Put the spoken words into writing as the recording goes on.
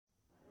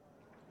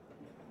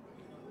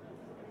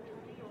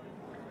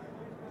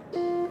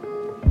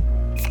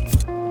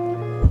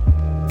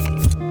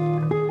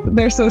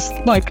there's this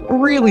like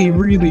really,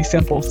 really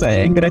simple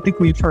saying that I think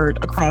we've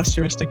heard across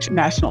jurisdiction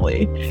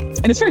nationally.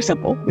 And it's very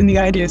simple. And the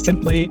idea is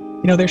simply,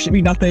 there should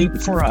be nothing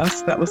for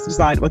us that was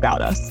designed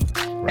without us.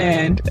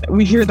 And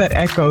we hear that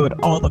echoed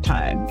all the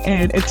time.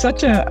 And it's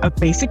such a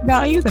basic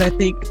value that I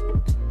think,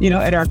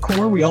 at our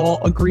core, we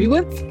all agree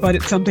with, but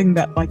it's something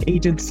that like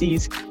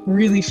agencies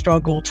really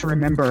struggle to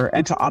remember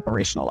and to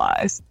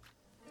operationalize.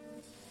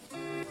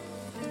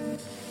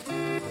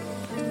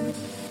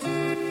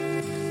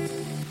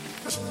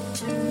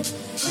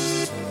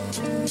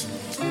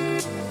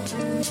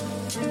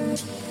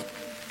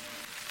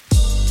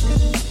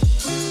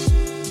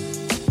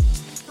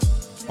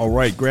 All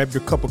right, grab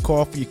your cup of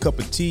coffee, your cup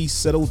of tea,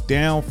 settle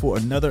down for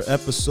another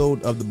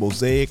episode of the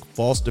Mosaic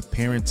Foster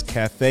Parents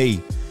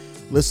Cafe.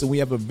 Listen, we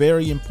have a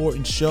very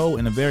important show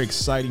and a very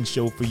exciting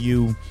show for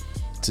you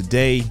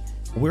today.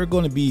 We're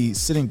going to be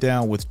sitting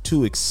down with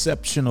two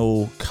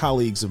exceptional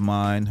colleagues of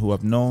mine who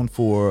I've known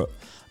for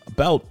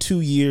about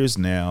 2 years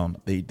now.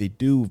 They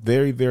do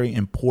very, very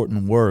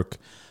important work,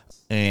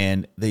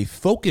 and they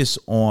focus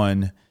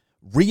on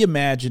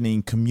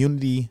reimagining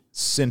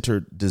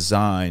community-centered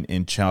design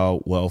in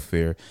child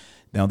welfare.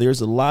 Now,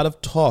 there's a lot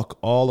of talk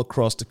all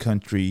across the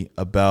country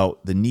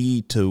about the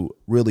need to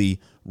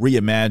really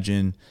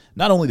reimagine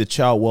not only the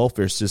child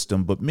welfare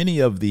system, but many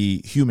of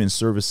the human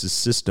services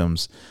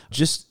systems.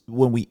 Just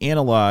when we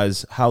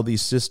analyze how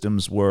these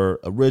systems were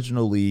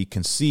originally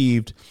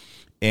conceived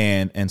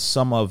and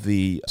some of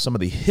the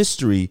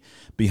history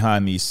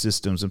behind these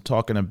systems, I'm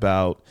talking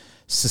about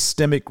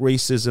systemic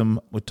racism.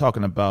 We're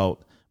talking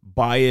about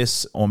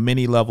bias on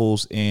many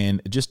levels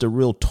and just a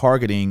real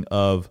targeting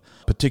of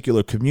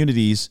particular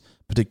communities,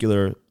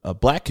 particular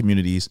Black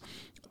communities.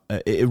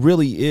 It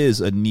really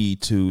is a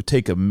need to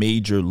take a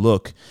major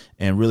look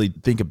and really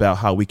think about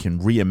how we can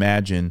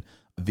reimagine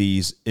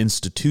these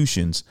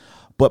institutions.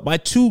 But my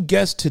two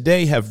guests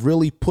today have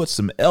really put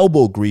some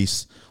elbow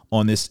grease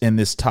on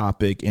this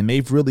topic, and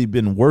they've really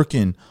been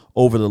working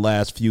over the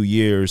last few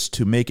years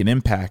to make an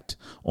impact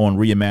on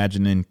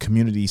reimagining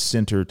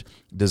community-centered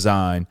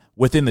design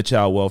within the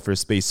child welfare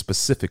space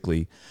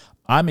specifically.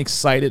 I'm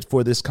excited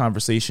for this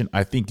conversation.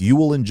 I think you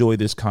will enjoy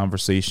this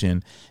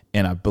conversation,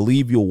 and I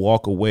believe you'll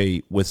walk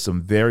away with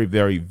some very,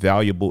 very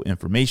valuable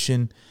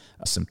information,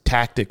 some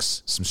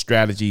tactics, some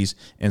strategies,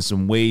 and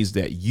some ways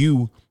that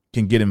you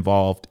can get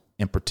involved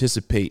and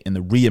participate in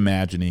the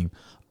reimagining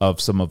of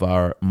some of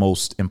our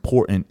most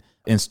important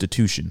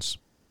institutions.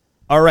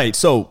 All right,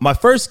 so my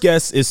first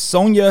guest is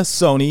Sonia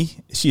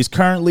Soni. She is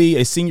currently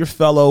a senior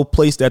fellow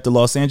placed at the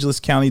Los Angeles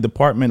County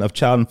Department of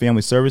Child and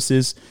Family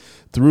Services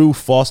through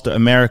Foster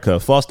America.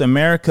 Foster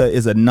America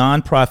is a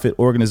nonprofit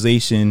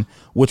organization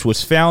which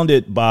was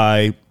founded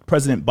by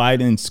President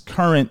Biden's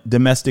current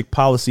domestic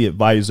policy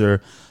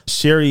advisor,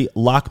 Sherry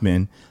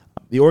Lockman.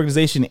 The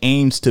organization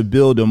aims to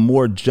build a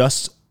more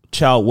just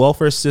child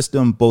welfare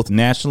system, both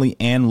nationally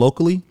and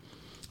locally.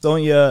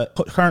 Sonia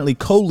currently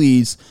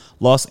co-leads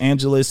Los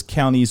Angeles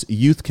County's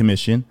Youth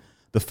Commission,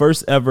 the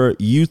first ever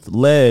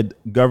youth-led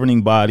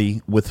governing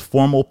body with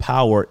formal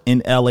power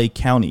in LA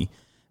County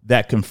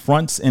that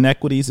confronts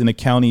inequities in the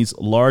county's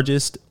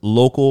largest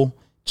local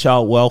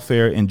child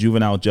welfare and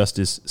juvenile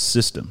justice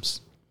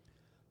systems.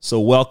 So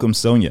welcome,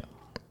 Sonia.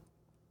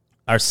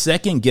 Our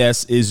second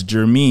guest is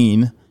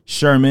Jermaine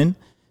Sherman.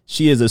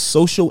 She is a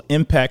social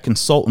impact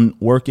consultant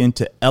working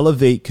to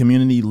elevate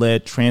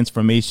community-led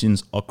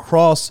transformations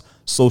across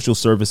social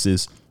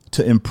services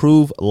to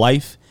improve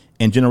life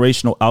and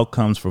generational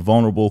outcomes for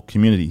vulnerable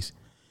communities.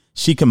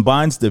 She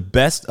combines the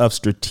best of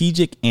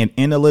strategic and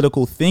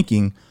analytical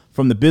thinking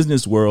from the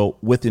business world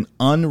with an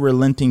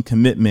unrelenting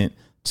commitment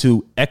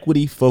to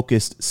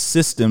equity-focused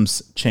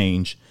systems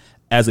change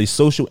as a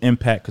social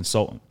impact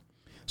consultant.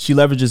 She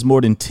leverages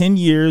more than 10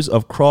 years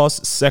of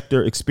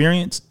cross-sector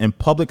experience in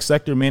public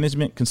sector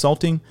management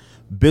consulting,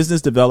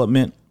 business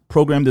development,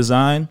 program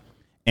design,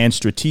 and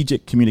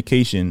strategic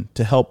communication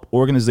to help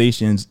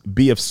organizations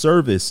be of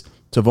service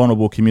to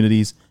vulnerable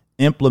communities,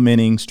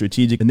 implementing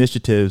strategic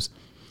initiatives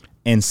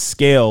and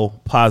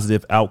scale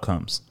positive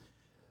outcomes.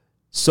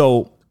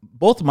 So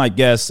both of my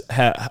guests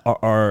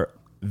are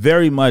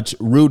very much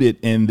rooted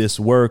in this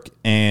work,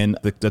 and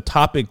the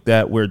topic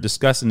that we're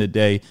discussing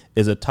today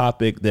is a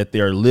topic that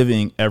they're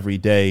living every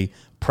day,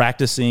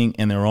 practicing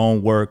in their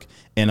own work,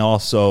 and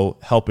also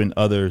helping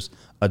others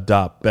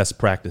adopt best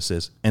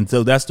practices. And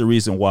so that's the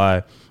reason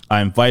why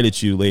I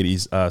invited you,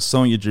 ladies.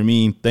 Sonia,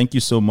 Jermaine, thank you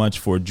so much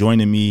for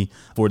joining me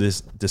for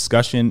this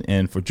discussion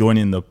and for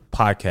joining the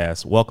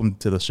podcast. Welcome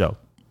to the show.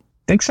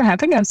 Thanks for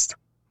having us.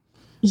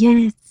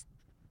 Yes.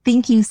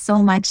 Thank you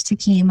so much,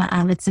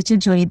 Takeem. It's such a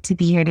joy to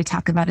be here to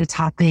talk about a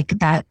topic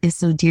that is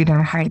so dear to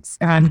our hearts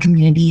around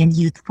community and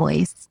youth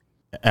voice.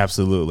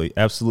 Absolutely.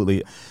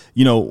 Absolutely.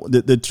 You know,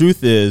 the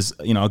truth is,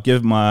 I'll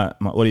give my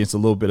audience a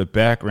little bit of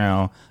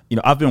background.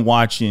 I've been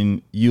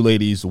watching you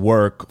ladies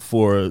work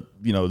for,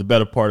 the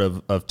better part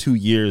of 2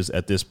 years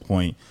at this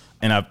point.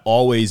 And I've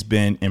always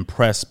been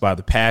impressed by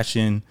the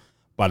passion,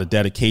 by the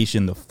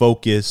dedication, the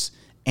focus,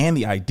 and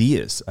the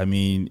ideas. I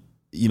mean,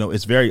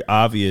 it's very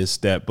obvious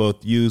that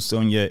both you,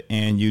 Sonia,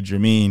 and you,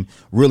 Jermaine,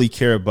 really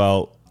care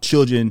about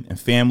children and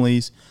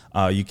families.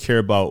 You care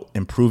about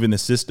improving the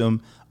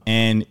system,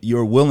 and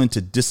you're willing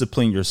to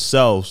discipline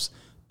yourselves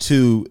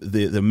to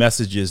the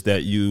messages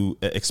that you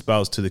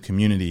espouse to the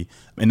community.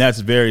 And that's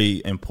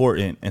very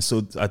important. And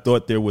so I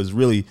thought there was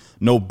really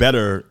no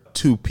better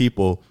two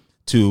people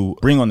to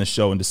bring on the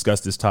show and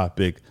discuss this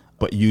topic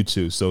but you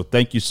two. So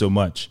thank you so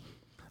much,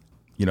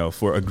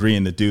 for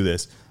agreeing to do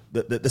this.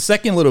 The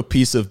second little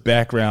piece of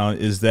background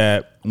is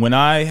that when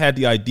I had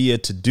the idea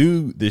to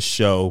do this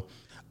show,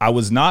 I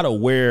was not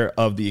aware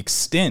of the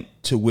extent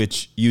to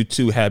which you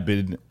two had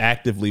been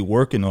actively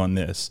working on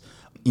this,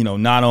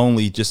 not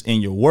only just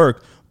in your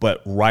work, but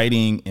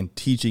writing and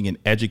teaching and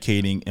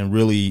educating and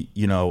really,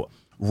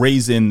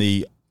 raising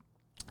the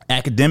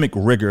academic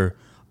rigor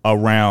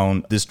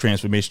around this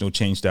transformational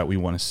change that we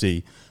want to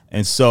see.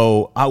 And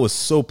so I was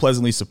so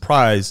pleasantly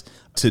surprised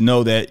to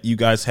know that you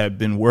guys have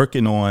been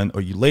working on,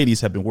 or you ladies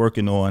have been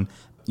working on,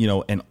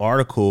 an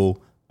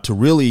article to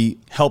really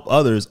help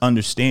others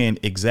understand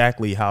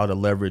exactly how to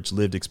leverage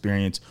lived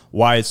experience,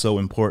 why it's so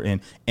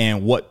important,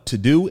 and what to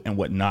do and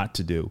what not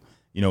to do.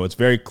 It's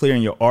very clear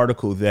in your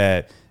article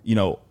that,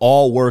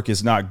 all work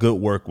is not good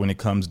work when it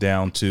comes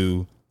down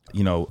to,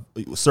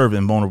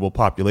 serving vulnerable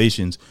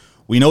populations.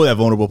 We know that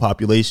vulnerable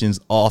populations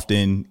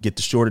often get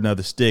the short end of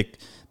the stick.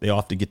 They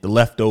often get the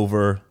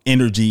leftover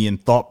energy and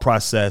thought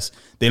process.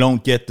 They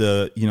don't get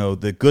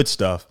the good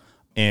stuff.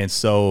 And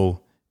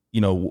so,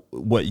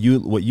 what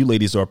you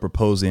ladies are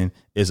proposing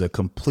is a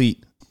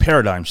complete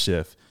paradigm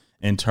shift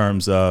in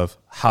terms of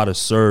how to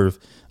serve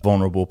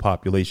vulnerable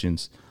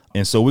populations.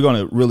 And so we're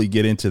going to really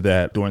get into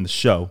that during the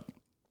show.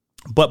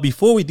 But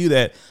before we do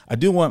that, I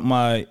do want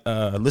my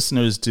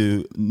listeners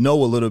to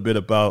know a little bit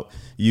about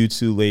you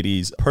two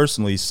ladies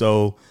personally.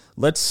 So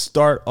let's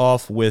start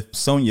off with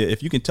Sonia.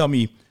 If you can tell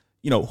me,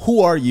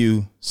 who are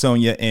you,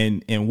 Sonia,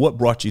 and what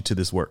brought you to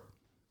this work?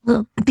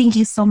 Well, thank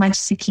you so much,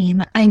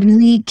 Sakim.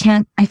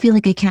 I feel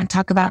like I can't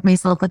talk about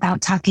myself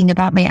without talking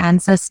about my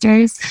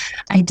ancestors.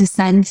 I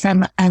descend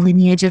from a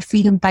lineage of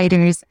freedom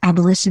fighters,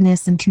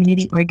 abolitionists, and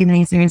community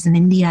organizers in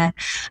India.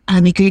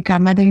 My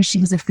great-grandmother, she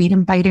was a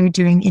freedom fighter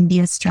during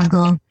India's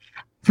struggle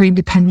for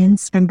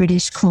independence from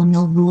British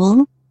colonial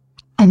rule.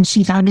 And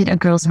she founded a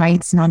girls'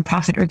 rights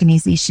nonprofit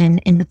organization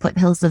in the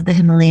foothills of the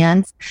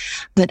Himalayas.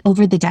 But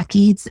over the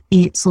decades,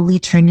 it slowly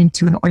turned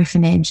into an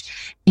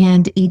orphanage.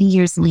 And 80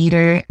 years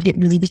later, it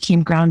really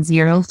became ground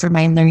zero for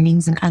my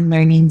learnings and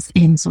unlearnings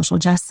in social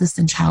justice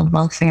and child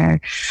welfare.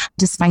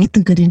 Despite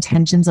the good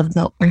intentions of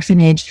the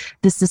orphanage,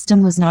 the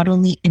system was not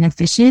only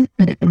inefficient,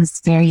 but it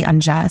was very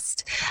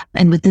unjust.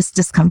 And with this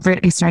discomfort,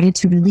 I started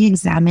to really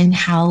examine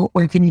how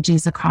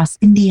orphanages across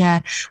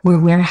India were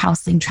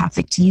warehousing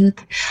trafficked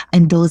youth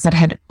and those that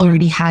had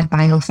already had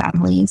bio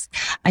families.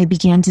 I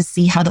began to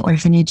see how the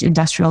orphanage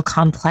industrial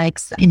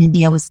complex in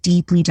India was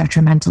deeply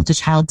detrimental to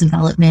child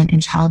development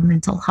and child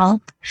mental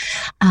health.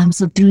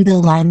 So through the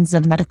lens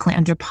of medical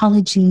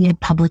anthropology and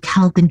public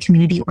health and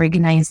community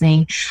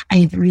organizing,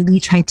 I've really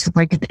tried to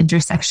work at the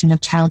intersection of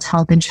child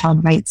health and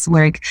child rights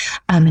work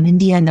in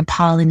India,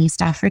 Nepal, and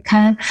East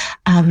Africa,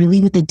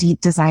 really with a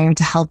deep desire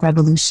to help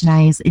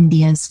revolutionize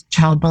India's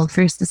child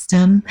welfare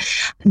system.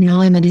 Now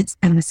I'm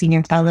a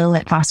senior fellow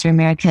at Foster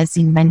America, as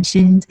you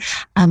mentioned.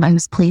 I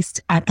was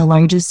placed at the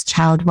largest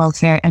child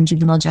welfare and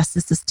juvenile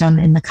justice system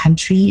in the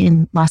country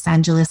in Los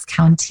Angeles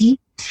County.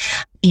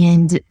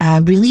 And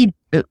really,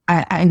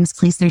 I was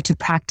placed there to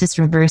practice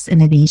reverse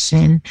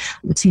innovation,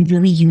 to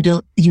really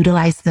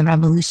utilize the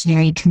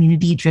revolutionary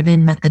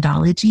community-driven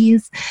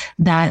methodologies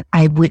that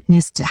I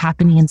witnessed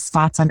happening in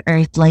spots on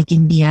Earth like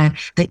India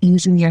that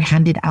usually are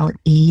handed out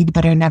aid,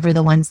 but are never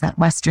the ones that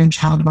Western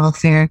child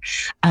welfare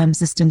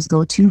systems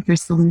go to for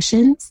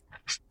solutions.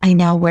 I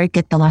now work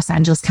at the Los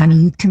Angeles County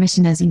Youth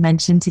Commission, as you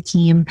mentioned,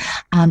 Takeem.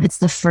 It's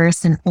the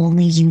first and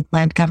only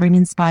youth-led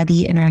governance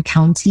body in our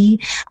county.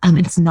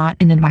 It's not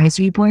an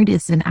advisory board.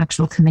 It's an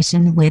actual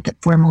commission with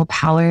formal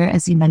power,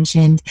 as you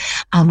mentioned,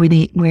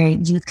 where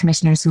youth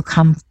commissioners who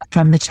come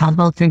from the child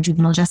welfare and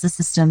juvenile justice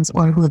systems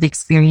or who have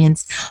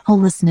experienced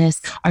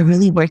homelessness are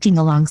really working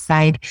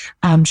alongside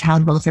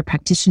child welfare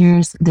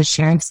practitioners, the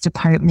sheriff's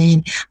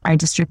department, our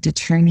district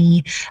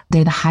attorney.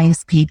 They're the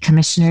highest paid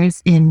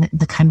commissioners in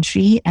the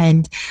country,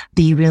 and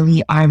they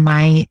really are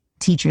my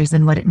teachers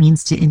in what it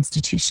means to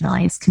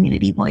institutionalize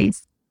community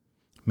voice.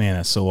 Man,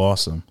 that's so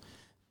awesome.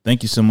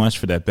 Thank you so much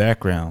for that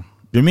background.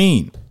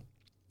 Jermaine,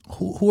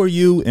 who are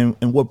you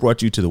and what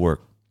brought you to the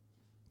work?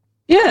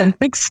 Yeah,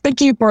 thank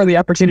you for the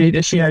opportunity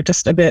to share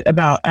just a bit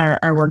about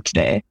our work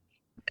today.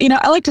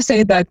 I like to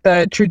say that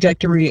the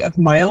trajectory of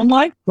my own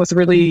life was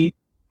really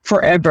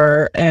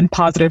forever and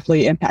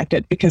positively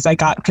impacted because I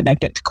got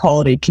connected to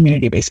quality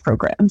community-based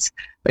programs.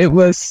 It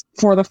was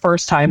for the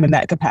first time in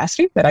that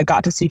capacity that I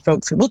got to see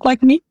folks who looked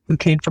like me, who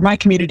came from my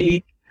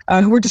community,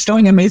 who were just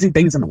doing amazing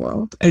things in the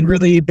world and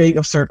really being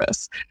of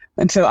service.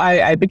 And so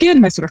I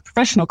began my sort of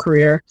professional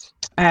career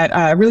at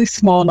a really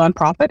small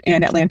nonprofit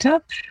in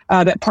Atlanta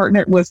that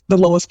partnered with the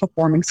lowest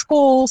performing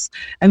schools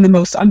and the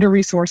most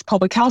under-resourced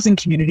public housing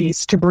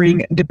communities to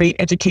bring debate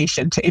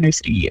education to inner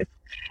city youth.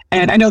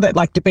 And I know that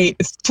like debate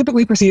is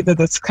typically perceived as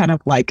this kind of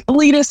like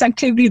elitist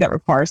activity that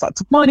requires lots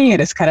of money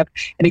and is kind of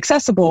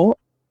inaccessible.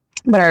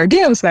 But our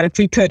idea was that if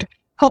we could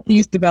help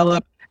youth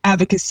develop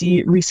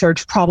advocacy,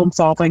 research, problem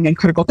solving, and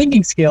critical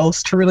thinking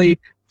skills to really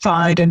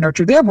find and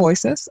nurture their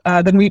voices,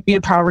 then we'd be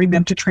empowering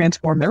them to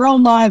transform their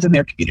own lives and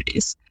their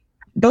communities.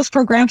 Those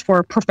programs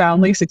were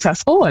profoundly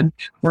successful and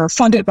were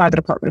funded by the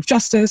Department of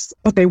Justice,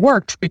 but they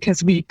worked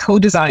because we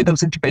co-designed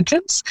those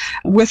interventions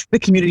with the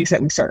communities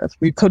that we serve.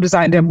 We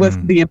co-designed them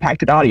with the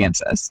impacted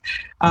audiences.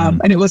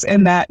 And it was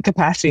in that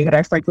capacity that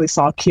I frankly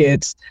saw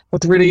kids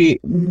with really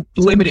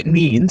limited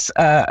means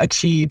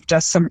achieve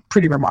just some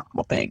pretty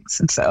remarkable things.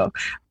 And so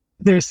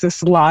there's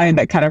this line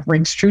that kind of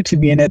rings true to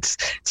me, and it's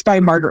by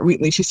Margaret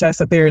Wheatley. She says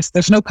that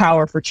there's no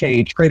power for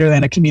change greater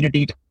than a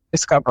community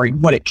discovering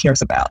what it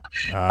cares about.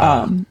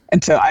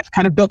 And so I've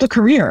kind of built a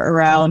career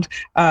around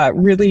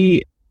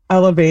really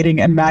elevating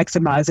and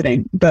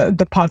maximizing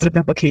the positive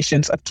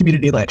implications of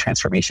community-led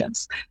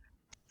transformations.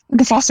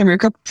 The Foster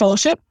Miracle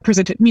Fellowship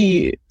presented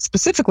me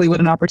specifically with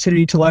an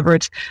opportunity to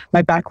leverage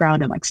my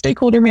background in like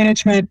stakeholder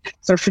management,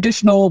 sort of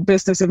traditional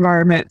business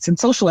environments, and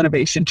social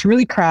innovation to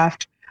really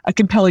craft a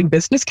compelling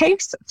business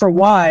case for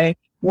why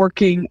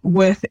working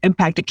with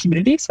impacted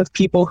communities, with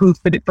people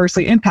who've been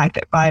adversely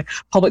impacted by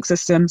public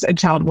systems and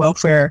child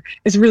welfare,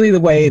 is really the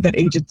way that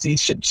agencies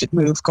should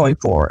move going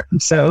forward.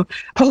 And so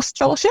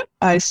post-fellowship,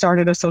 I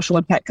started a social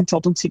impact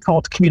consultancy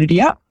called Community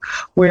Up,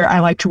 where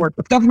I like to work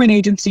with government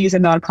agencies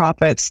and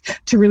nonprofits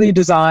to really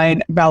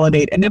design,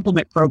 validate, and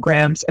implement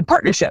programs in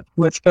partnership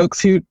with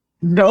folks who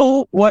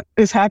know what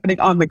is happening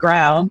on the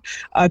ground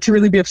to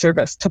really be of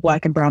service to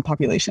Black and Brown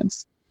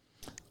populations.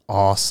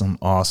 Awesome.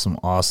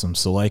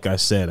 So like I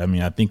said, I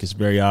mean, I think it's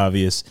very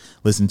obvious,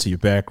 listening to your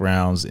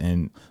backgrounds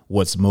and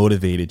what's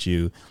motivated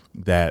you,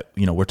 that,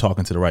 you know, we're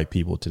talking to the right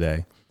people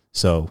today.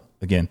 So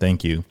again,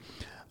 thank you.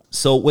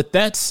 So with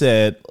that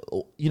said,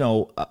 you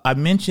know, I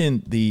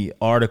mentioned the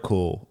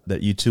article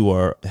that you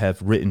two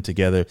have written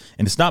together,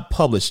 and it's not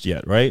published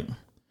yet, right?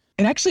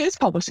 It actually is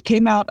published. It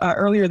came out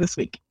earlier this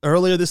week.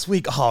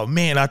 Oh,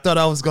 man, I thought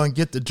I was going to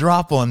get the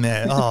drop on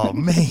that. Oh,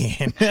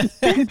 man.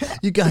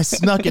 You guys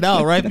snuck it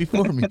out right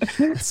before me.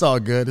 It's all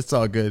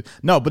good.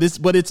 No, but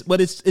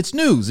it's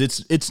news.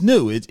 It's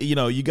new. You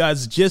know, you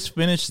guys just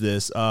finished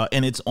this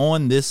and it's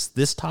on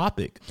this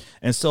topic.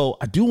 And so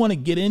I do want to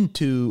get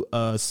into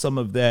some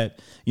of that,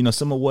 you know,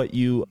 some of what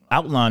you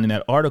outlined in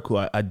that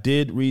article. I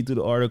did read through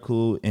the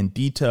article in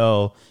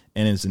detail,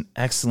 and it's an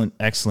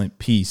excellent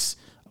piece.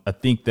 I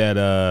think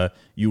that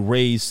you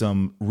raised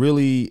some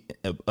really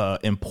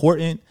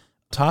important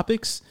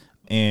topics,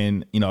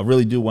 and you know, I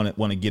really do want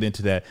to get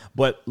into that.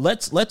 But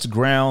let's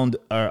ground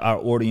our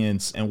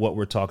audience and what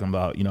we're talking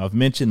about. You know, I've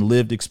mentioned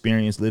lived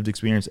experience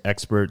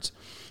experts.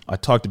 I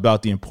talked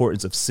about the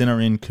importance of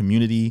centering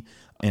community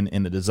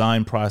in the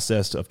design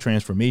process of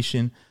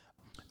transformation.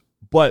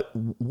 But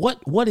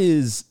what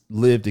is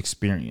lived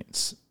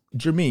experience?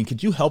 Jermaine,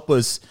 could you help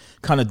us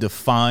kind of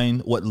define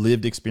what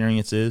lived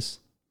experience is?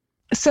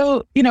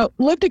 So, you know,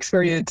 lived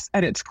experience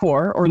at its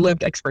core, or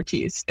lived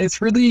expertise,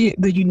 is really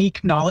the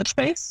unique knowledge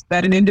base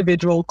that an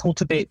individual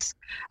cultivates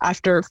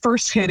after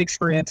firsthand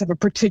experience of a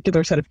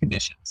particular set of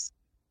conditions.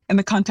 In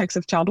the context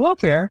of child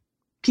welfare,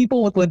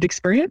 people with lived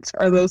experience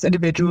are those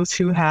individuals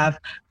who have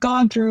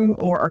gone through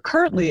or are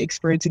currently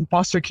experiencing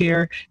foster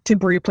care,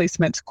 temporary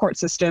placements, court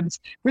systems,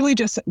 really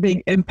just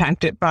being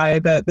impacted by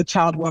the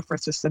child welfare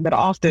system that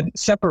often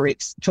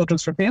separates children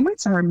from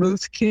families and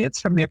removes kids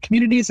from their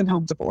communities and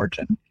homes of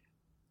origin.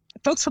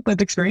 Folks with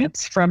lived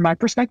experience, from my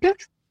perspective,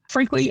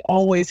 frankly,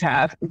 always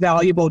have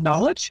valuable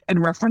knowledge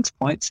and reference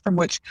points from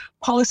which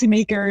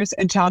policymakers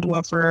and child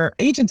welfare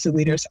agency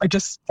leaders are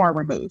just far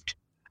removed.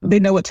 They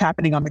know what's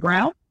happening on the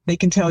ground. They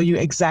can tell you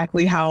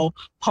exactly how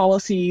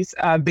policies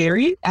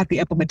vary at the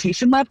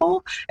implementation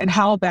level and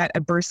how that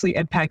adversely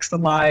impacts the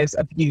lives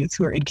of youth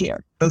who are in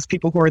care, those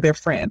people who are their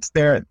friends,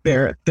 their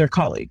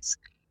colleagues.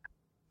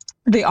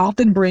 They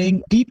often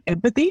bring deep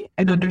empathy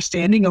and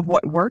understanding of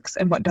what works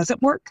and what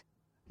doesn't work,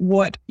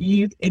 what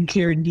youth in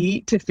care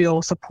need to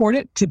feel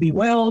supported, to be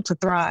well, to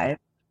thrive.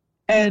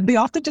 And they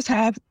often just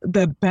have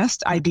the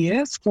best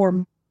ideas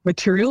for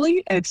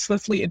materially and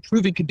swiftly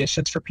improving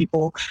conditions for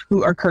people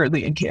who are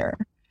currently in care.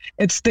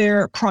 It's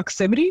their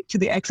proximity to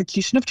the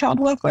execution of child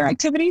welfare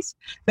activities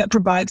that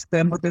provides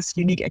them with this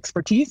unique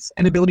expertise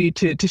and ability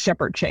to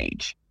shepherd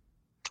change.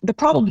 The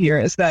problem here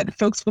is that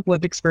folks with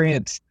lived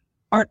experience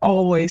aren't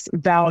always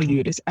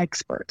valued as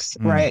experts,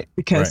 right?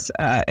 Because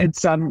in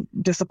some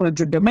disciplines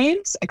and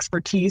domains,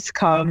 expertise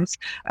comes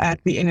at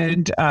the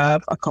end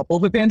of a couple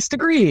of advanced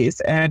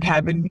degrees and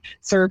having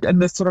served in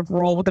this sort of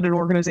role within an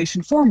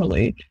organization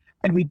formally.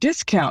 And we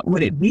discount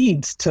what it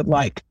means to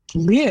like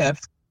live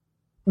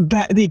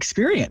the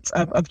experience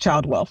of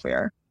child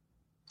welfare.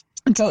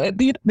 And so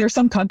there's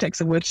some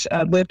contexts in which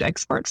lived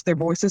experts, their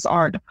voices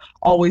aren't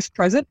always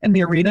present in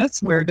the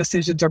arenas where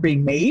decisions are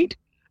being made.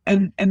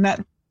 And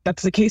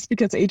that's the case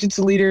because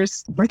agency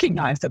leaders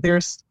recognize that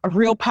there's a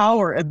real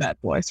power in that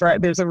voice,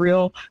 right? There's a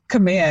real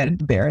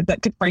command there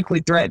that could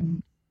frankly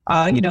threaten,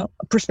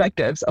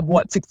 perspectives of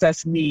what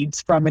success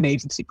needs from an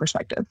agency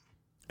perspective.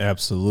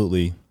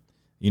 Absolutely.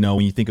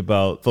 When you think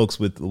about folks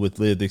with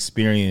lived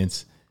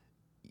experience,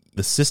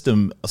 the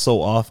system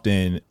so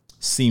often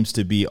seems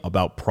to be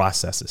about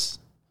processes,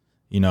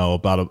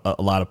 about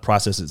a lot of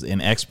processes,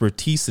 and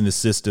expertise in the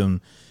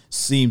system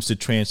seems to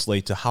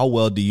translate to how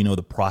well do you know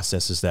the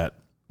processes that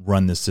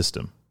run the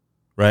system,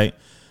 right?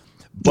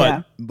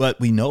 But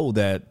we know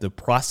that the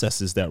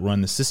processes that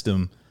run the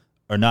system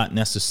are not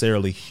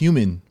necessarily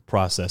human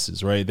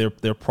processes, right?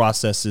 They're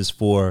processes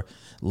for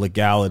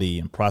legality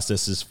and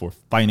processes for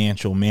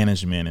financial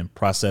management and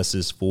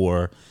processes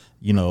for,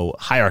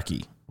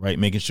 hierarchy, right?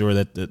 Making sure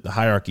that the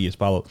hierarchy is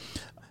followed.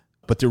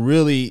 But there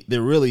really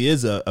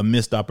is a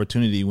missed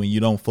opportunity when you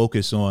don't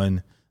focus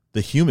on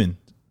the humans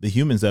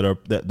that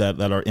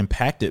are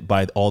impacted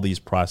by all these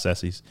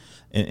processes.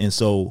 And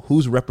so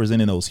who's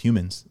representing those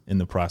humans in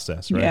the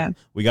process, right? Yeah.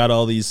 We got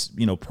all these,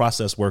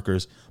 process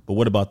workers, but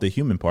what about the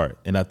human part?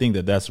 And I think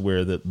that's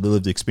where the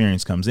lived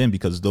experience comes in,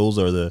 because those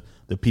are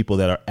the people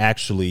that are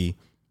actually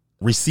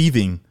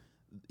receiving,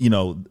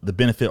 the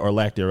benefit or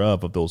lack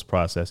thereof of those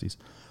processes.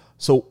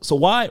 So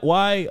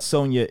why,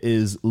 Sonia,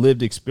 is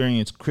lived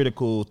experience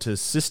critical to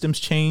systems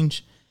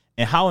change?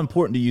 And how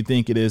important do you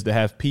think it is to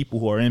have people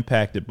who are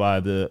impacted by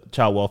the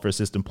child welfare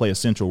system play a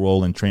central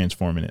role in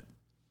transforming it?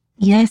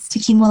 Yes,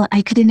 Takeem, well,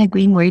 I couldn't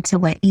agree more to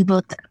what you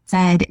both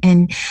said.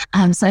 And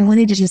so I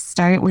wanted to just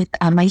start with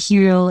my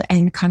hero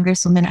and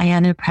Congresswoman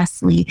Ayanna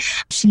Pressley.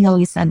 She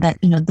always said that,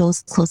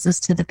 those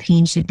closest to the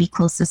pain should be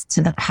closest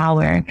to the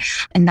power.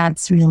 And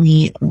that's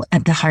really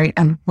at the heart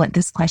of what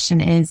this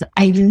question is.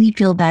 I really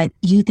feel that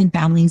youth and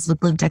families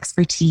with lived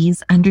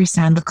expertise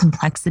understand the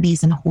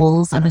complexities and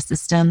holes of a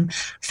system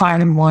far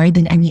more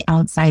than any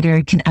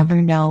outsider can ever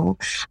know.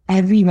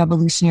 Every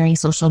revolutionary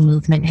social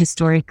movement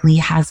historically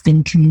has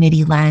been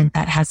community-led,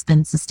 that has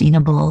been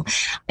sustainable.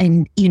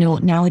 And,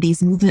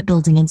 nowadays movement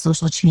building and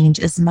social change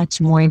is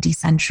much more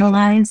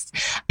decentralized.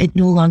 It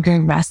no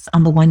longer rests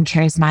on the one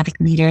charismatic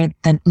leader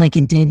like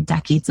it did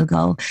decades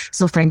ago.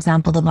 So for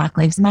example, the Black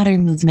Lives Matter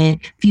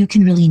movement, few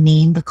can really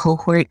name the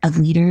cohort of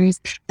leaders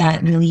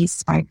that really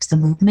sparked the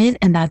movement.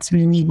 And that's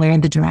really where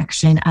the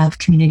direction of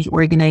community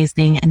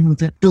organizing and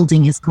movement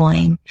building is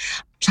going.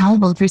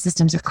 Child welfare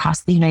systems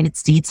across the United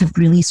States have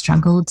really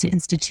struggled to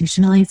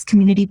institutionalize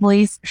community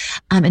voice.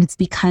 And it's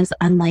because,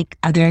 unlike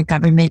other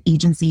government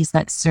agencies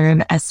that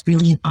serve as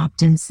really an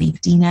opt-in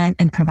safety net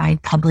and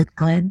provide public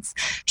goods,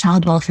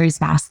 child welfare is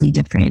vastly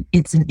different.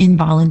 It's an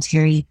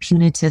involuntary,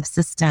 punitive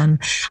system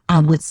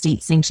with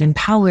state-sanctioned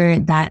power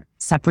that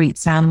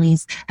separates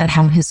families that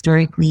have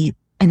historically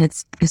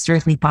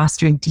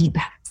fostered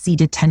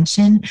deep-seated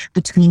tension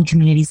between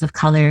communities of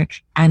color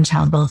and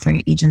child welfare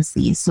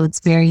agencies. So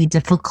it's very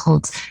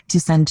difficult to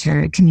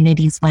center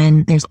communities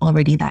when there's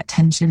already that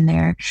tension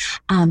there.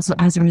 So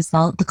as a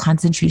result, the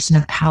concentration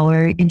of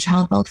power in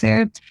child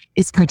welfare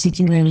is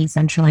particularly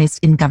centralized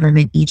in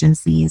government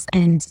agencies.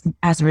 And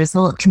as a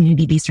result,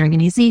 community-based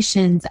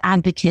organizations,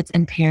 advocates,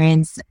 and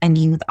parents and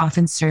youth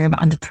often serve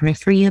on the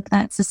periphery of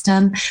that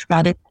system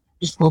rather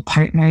equal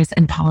partners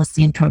in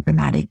policy and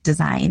programmatic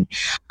design.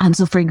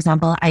 So for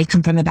example, I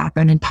come from a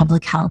background in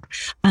public health.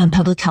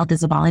 Public health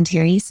is a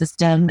voluntary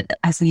system,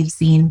 as we've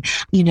seen,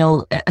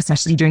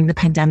 especially during the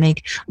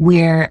pandemic,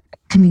 where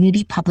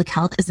community public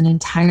health is an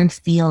entire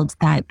field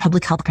that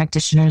public health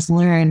practitioners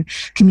learn.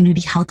 Community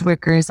health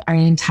workers are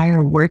an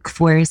entire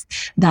workforce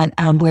that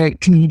where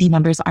community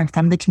members are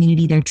from the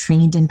community. They're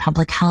trained in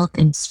public health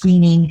and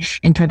screening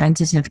and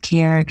preventative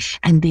care,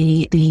 and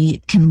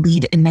they can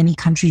lead in many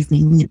countries.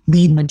 They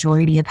lead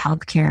majority of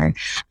healthcare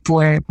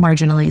for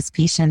marginalized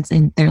patients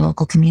in their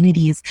local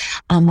communities.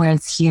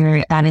 Whereas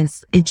here, that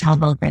is in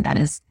child welfare, that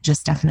is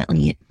just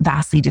definitely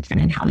vastly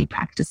different in how we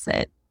practice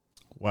it.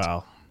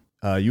 Wow.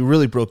 You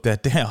really broke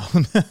that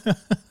down.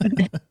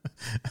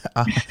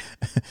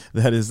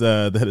 That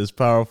is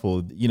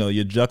powerful.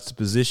 Your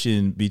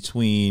juxtaposition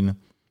between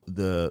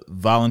the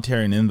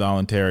voluntary and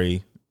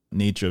involuntary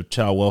nature of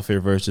child welfare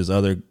versus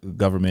other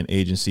government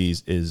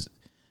agencies is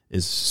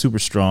super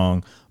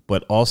strong.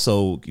 But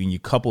also, when you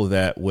couple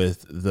that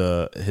with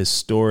the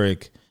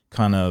historic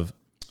kind of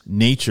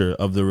nature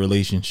of the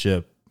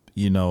relationship,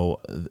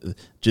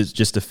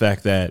 just the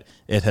fact that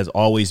it has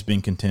always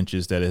been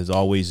contentious, that it has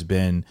always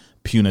been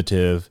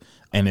punitive,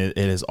 and it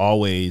has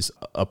always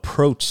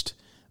approached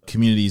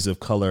communities of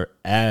color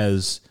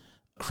as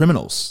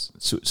criminals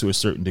to a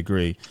certain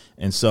degree.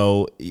 And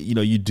so,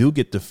 you do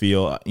get to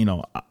feel,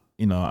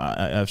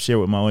 I've shared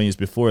with my audience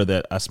before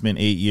that I spent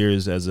 8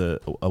 years as a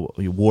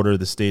warder of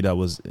the state. I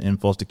was in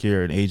foster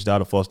care and aged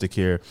out of foster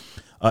care.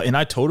 And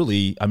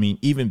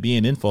even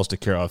being in foster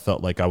care, I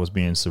felt like I was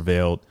being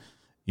surveilled,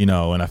 and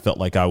I felt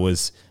like I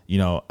was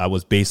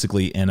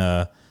basically in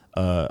an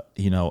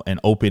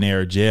open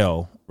air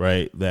jail,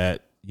 right?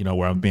 That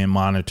where I'm being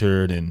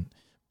monitored, and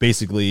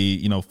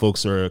basically,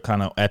 folks are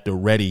kind of at the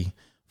ready,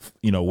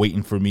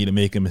 waiting for me to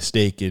make a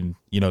mistake. And,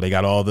 they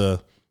got all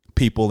the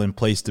people in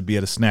place to be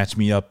able to snatch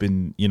me up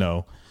and,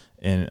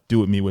 and do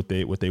with me what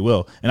they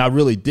will. And I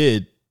really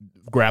did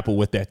grapple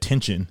with that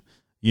tension,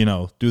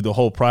 through the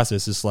whole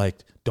process. It's like,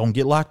 don't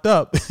get locked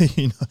up,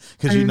 because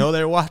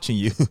they're watching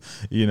you,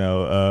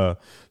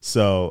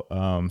 So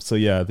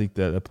yeah, I think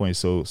that point is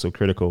so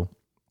critical.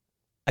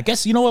 I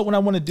guess, what I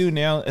want to do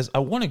now is I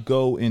want to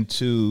go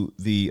into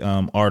the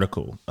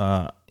article.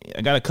 I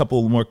got a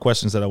couple more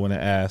questions that I want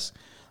to ask,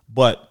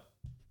 but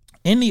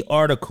in the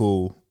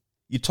article,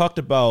 you talked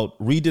about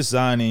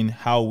redesigning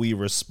how we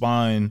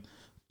respond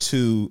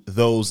to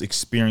those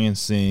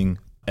experiencing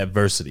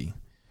adversity.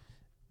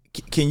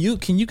 Can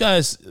you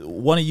guys,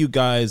 one of you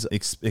guys,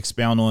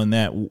 expound on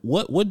that?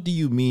 What do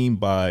you mean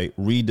by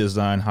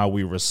redesign how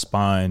we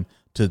respond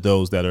to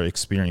those that are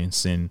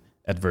experiencing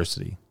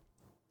adversity?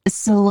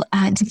 So,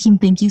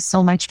 Takeem, thank you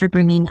so much for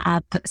bringing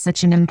up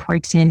such an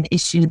important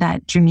issue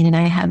that Jermaine and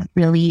I have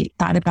really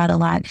thought about a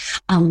lot.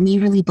 We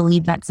really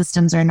believe that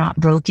systems are not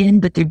broken,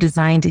 but they're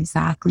designed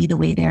exactly the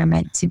way they're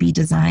meant to be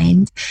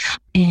designed.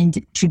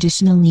 And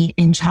traditionally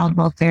in child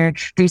welfare,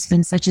 there's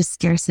been such a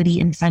scarcity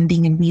in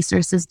funding and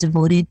resources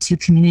devoted to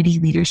community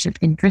leadership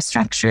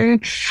infrastructure.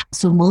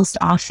 So most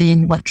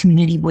often what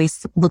community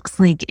voice looks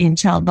like in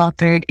child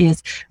welfare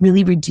is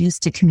really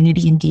reduced to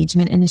community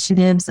engagement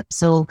initiatives.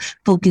 So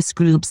focus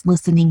groups,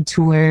 listening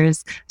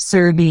tours,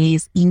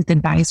 surveys, youth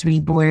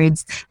advisory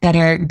boards that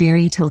are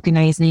very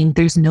tokenizing.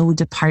 There's no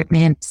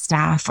department,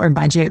 staff, or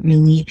budget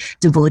really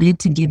devoted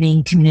to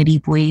giving community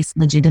voice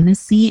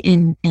legitimacy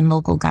in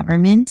local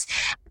government.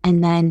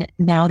 And then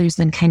now there's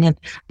been kind of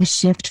a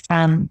shift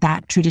from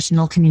that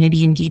traditional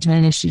community engagement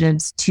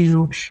initiatives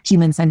to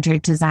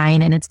human-centered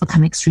design, and it's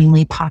become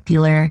extremely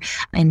popular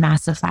and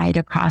massified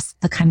across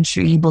the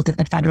country, both at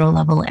the federal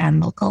level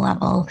and local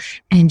level.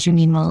 And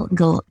Jermaine will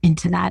go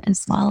into that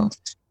as well.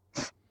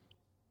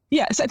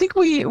 Yes, I think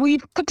we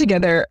put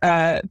together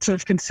sort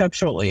of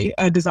conceptually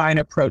a design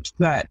approach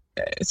that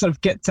sort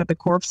of gets at the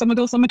core of some of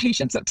those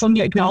limitations that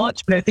Sonia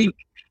acknowledged. But I think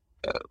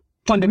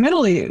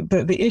fundamentally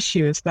the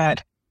issue is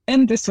that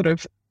in this sort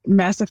of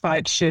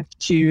massified shift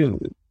to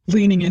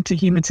leaning into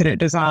human-centered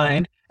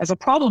design as a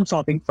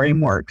problem-solving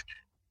framework,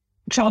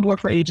 child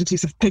welfare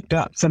agencies have picked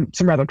up some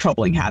rather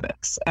troubling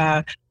habits.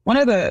 One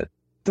of the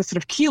sort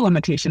of key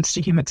limitations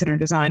to human-centered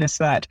design is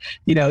that,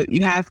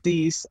 you have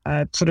these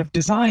sort of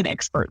design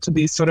experts, or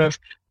these sort of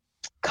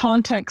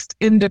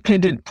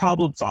context-independent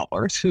problem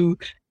solvers who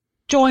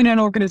join an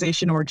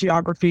organization or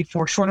geography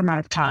for a short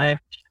amount of time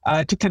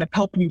to kind of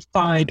help you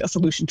find a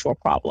solution to a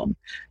problem.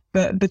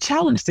 The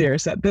challenge there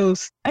is that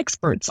those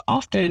experts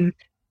often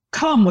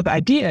come with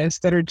ideas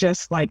that are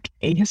just like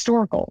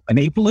ahistorical and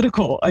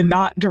apolitical and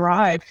not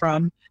derived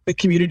from the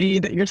community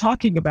that you're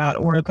talking about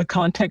or the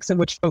context in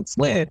which folks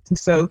live. And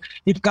so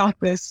you've got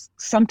this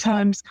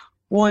sometimes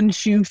one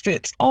shoe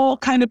fits all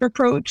kind of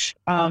approach.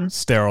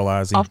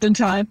 Sterilizing.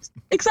 Oftentimes.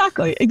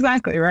 Exactly,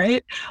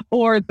 right?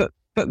 Or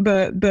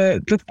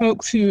the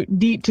folks who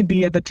need to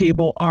be at the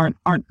table aren't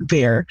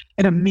there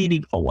in a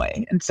meaningful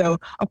way. And so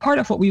a part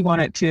of what we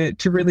wanted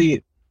to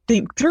really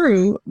think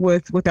through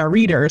with our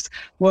readers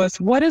was,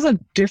 what is a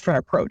different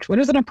approach? What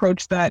is an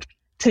approach that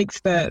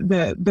takes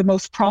the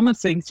most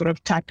promising sort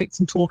of tactics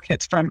and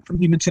toolkits from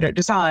human-centered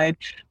design,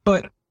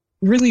 but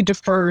really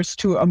defers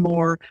to a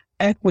more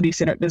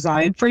equity-centered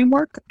design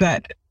framework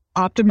that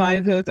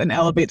optimizes and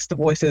elevates the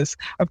voices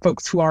of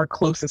folks who are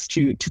closest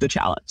to the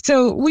challenge.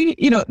 So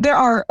there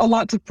are a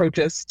lot of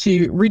approaches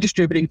to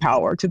redistributing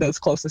power to those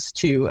closest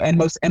to and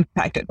most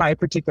impacted by a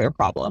particular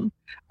problem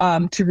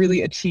to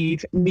really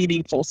achieve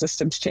meaningful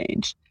systems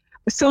change.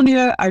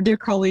 Sonia, our dear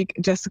colleague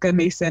Jessica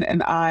Mason,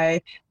 and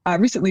I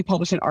recently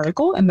published an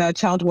article in the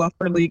Child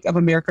Welfare League of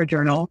America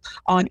Journal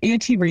on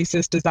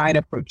anti-racist design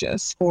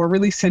approaches for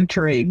really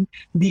centering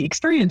the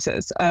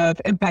experiences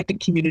of impacted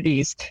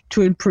communities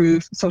to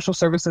improve social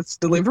services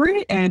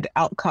delivery and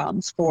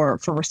outcomes for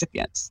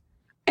recipients.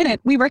 In it,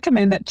 we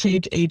recommend that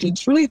change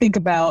agents really think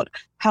about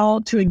how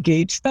to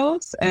engage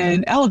those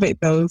and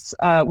elevate those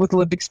with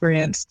lived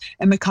experience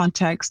in the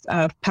context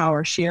of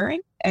power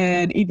sharing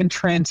and even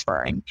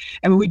transferring.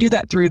 And we do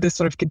that through this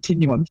sort of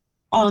continuum.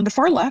 On the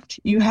far left,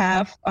 you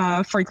have,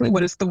 frankly,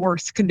 what is the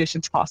worst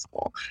conditions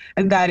possible.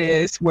 And that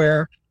is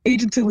where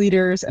agency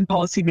leaders and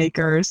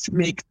policymakers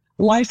make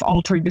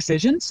life-altering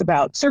decisions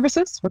about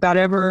services without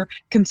ever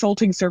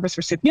consulting service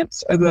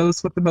recipients or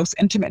those with the most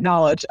intimate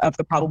knowledge of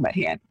the problem at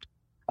hand.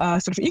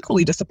 Sort of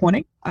equally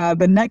disappointing,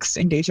 the next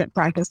engagement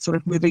practice, sort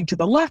of moving to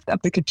the left of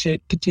the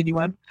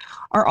continuum,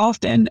 are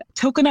often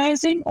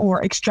tokenizing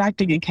or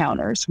extracting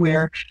encounters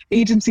where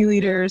agency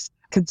leaders,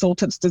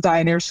 consultants,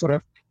 designers sort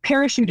of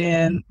parachute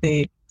in,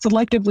 they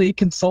selectively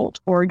consult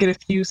or get a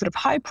few sort of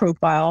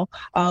high-profile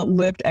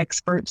lived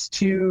experts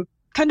to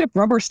kind of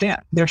rubber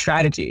stamp their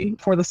strategy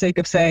for the sake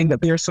of saying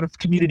that there's sort of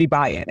community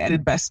buy-in and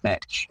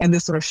investment and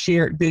this sort of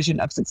shared vision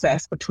of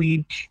success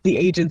between the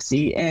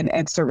agency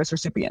and service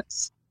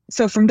recipients.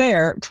 So from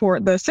there,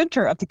 toward the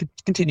center of the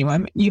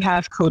continuum, you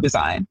have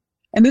co-design.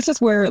 And this is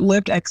where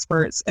lived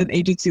experts and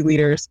agency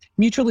leaders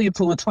mutually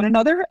influence one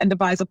another and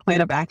devise a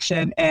plan of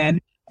action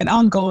in an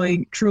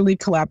ongoing, truly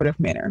collaborative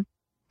manner.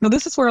 Now,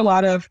 this is where a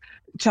lot of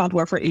child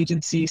welfare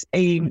agencies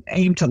aim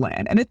to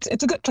land. And it's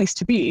a good place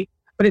to be,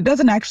 but it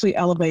doesn't actually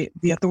elevate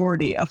the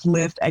authority of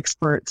lived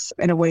experts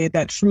in a way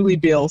that truly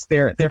builds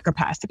their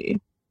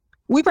capacity.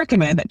 We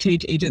recommend that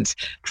change agents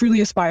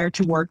truly aspire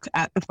to work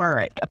at the far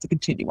right of the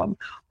continuum,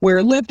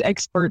 where lived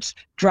experts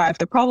drive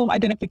the problem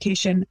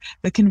identification,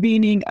 the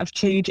convening of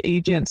change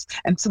agents,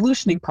 and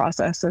solutioning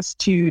processes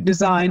to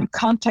design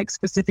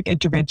context-specific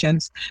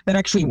interventions that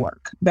actually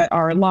work, that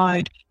are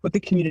aligned with the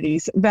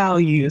community's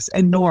values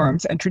and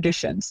norms and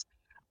traditions.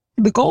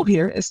 The goal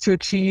here is to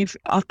achieve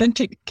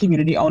authentic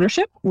community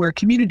ownership, where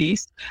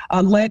communities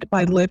led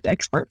by lived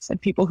experts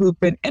and people who've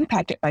been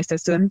impacted by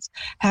systems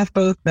have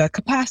both the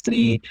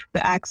capacity,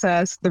 the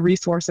access, the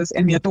resources,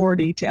 and the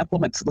authority to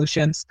implement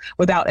solutions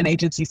without an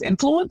agency's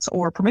influence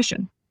or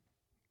permission.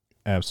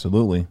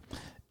 Absolutely.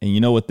 And you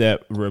know what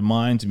that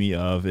reminds me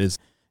of is,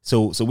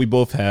 so we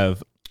both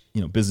have,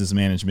 business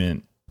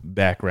management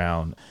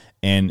background.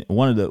 And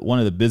one of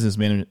the business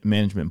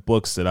management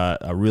books that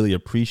I really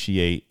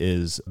appreciate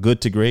is Good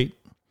to Great.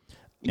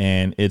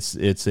 And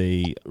it's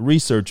a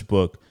research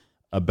book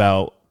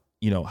about,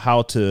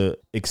 how to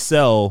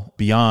excel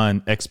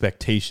beyond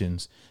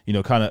expectations,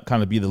 kind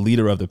of be the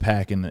leader of the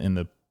pack in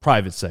the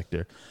private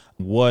sector.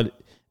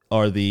 What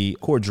are the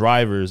core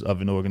drivers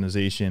of an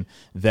organization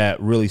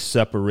that really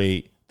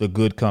separate the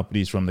good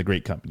companies from the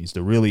great companies,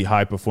 the really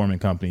high performing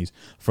companies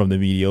from the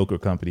mediocre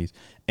companies?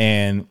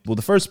 And well,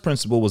 the first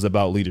principle was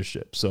about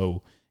leadership.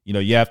 So,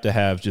 you have to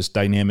have just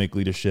dynamic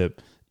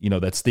leadership,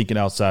 that's thinking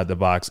outside the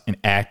box and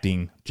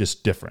acting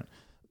just different,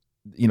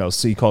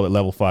 so you call it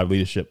level 5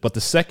 leadership. But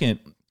the second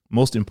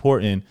most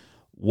important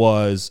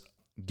was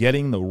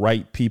getting the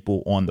right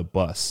people on the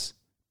bus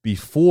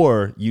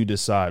before you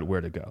decide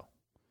where to go.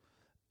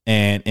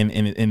 And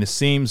it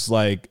seems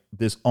like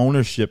this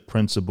ownership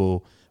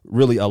principle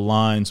really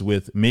aligns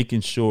with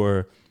making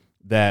sure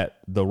that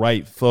the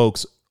right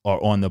folks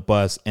are on the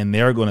bus and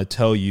they're going to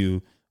tell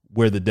you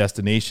where the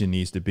destination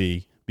needs to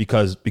be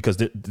because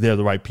they're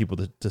the right people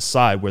to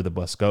decide where the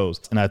bus goes.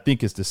 And I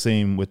think it's the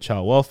same with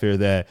child welfare,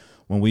 that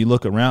when we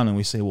look around and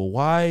we say, well,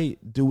 why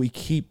do we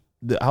keep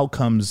the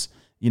outcomes,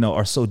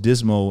 are so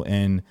dismal,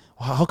 and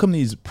how come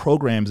these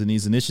programs and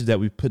these initiatives that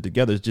we put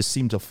together just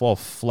seem to fall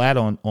flat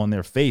on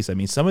their face? I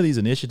mean, some of these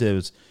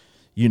initiatives,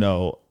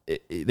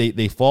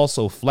 they fall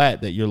so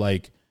flat that you're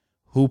like,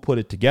 who put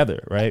it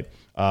together, right?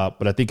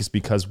 But I think it's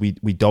because we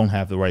don't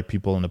have the right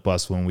people on the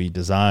bus when we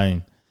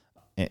design,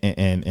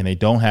 and they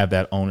don't have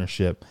that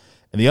ownership.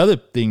 And the other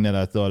thing that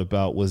I thought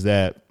about was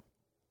that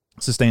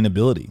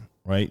sustainability,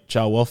 right?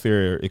 Child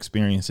welfare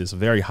experiences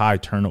very high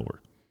turnover.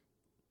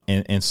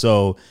 And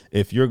so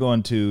if you're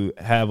going to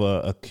have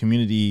a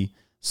community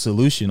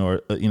solution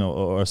or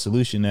a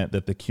solution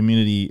that the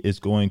community is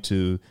going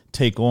to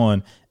take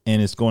on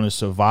and it's going to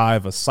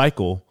survive a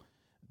cycle,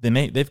 then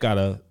they've got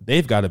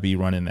to be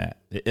running that.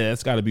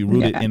 It's got to be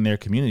rooted in their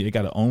community. They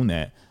got to own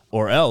that,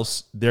 or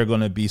else they're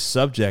going to be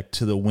subject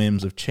to the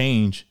whims of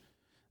change,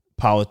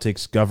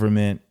 politics,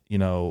 government,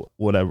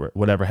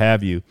 whatever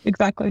have you.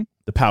 Exactly.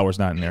 The power's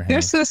not in their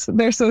hands.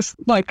 There's this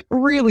like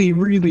really,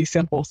 really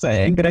simple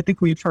saying that I think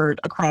we've heard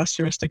across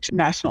jurisdiction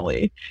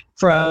nationally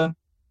from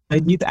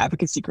youth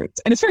advocacy groups.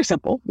 And it's very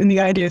simple. And the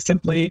idea is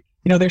simply,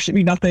 there should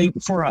be nothing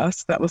for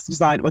us that was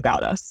designed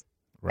without us.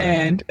 Right.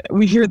 And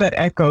we hear that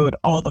echoed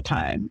all the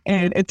time.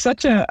 And it's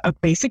such a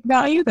basic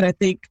value that I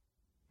think,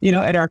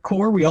 at our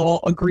core, we all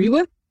agree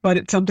with, but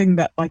it's something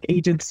that like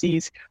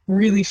agencies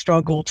really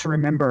struggle to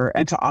remember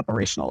and to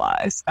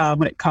operationalize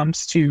when it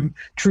comes to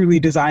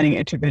truly designing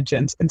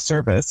interventions in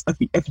service of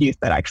youth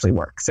that actually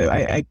work. So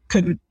I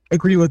couldn't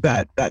agree with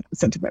that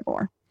sentiment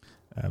more.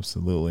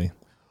 Absolutely.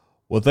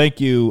 Well,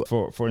 thank you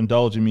for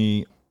indulging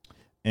me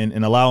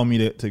and allowing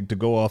me to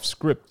go off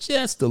script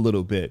just a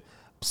little bit.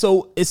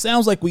 So it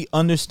sounds like we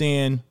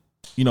understand,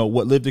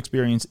 what lived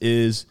experience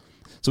is.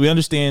 So we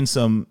understand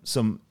some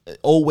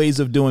old ways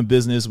of doing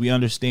business. We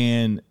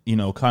understand,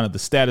 kind of the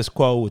status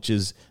quo, which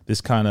is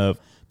this kind of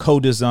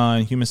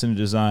co-design, human-centered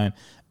design.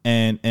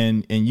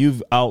 And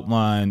you've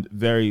outlined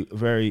very,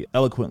 very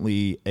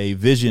eloquently a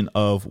vision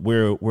of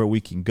where we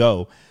can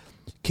go.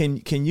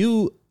 Can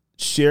you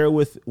share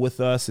with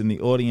us and the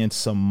audience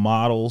some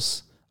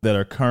models that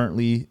are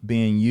currently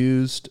being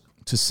used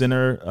to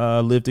center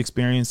lived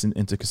experience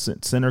and to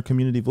center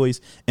community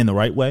voice in the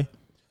right way?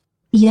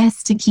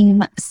 Yes,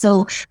 Takeem.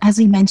 So as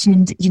we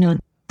mentioned,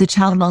 the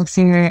child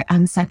welfare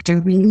sector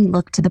really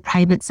looked to the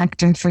private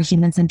sector for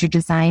human-centered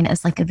design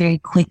as like a very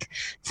quick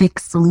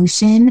fix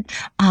solution.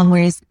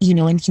 Whereas, in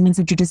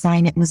human-centered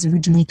design, it was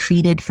originally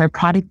created for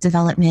product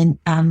development,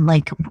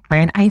 like for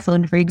an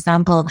iPhone, for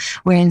example.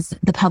 Whereas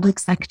the public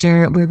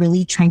sector, we're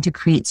really trying to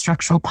create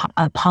structural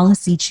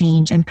policy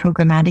change and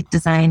programmatic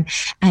design.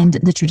 And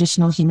the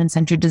traditional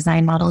human-centered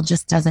design model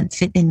just doesn't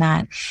fit in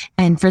that.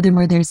 And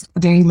furthermore, there's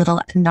very little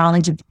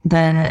knowledge of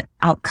the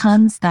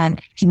outcomes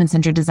that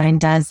human-centered design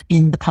does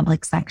in the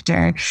public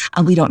sector.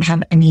 We don't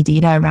have any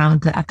data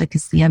around the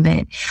efficacy of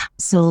it.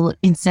 So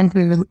instead,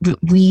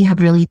 we have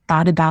really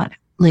thought about,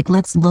 like,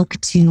 let's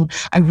look to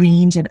a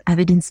range of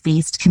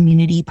evidence-based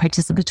community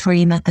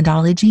participatory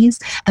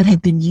methodologies that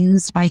have been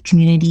used by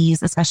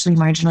communities, especially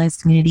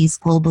marginalized communities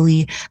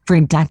globally, for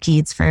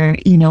decades,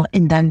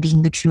 and them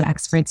being the true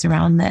experts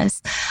around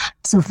this.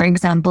 So, for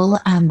example,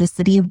 the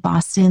city of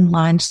Boston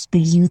launched the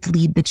Youth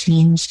Lead the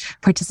Change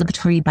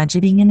Participatory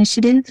Budgeting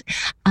Initiative.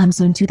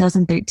 So in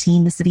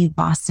 2013, the city of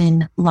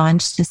Boston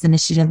launched this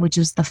initiative, which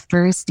was the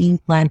first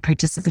youth-led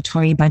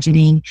participatory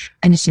budgeting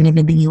initiative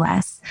in the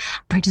U.S.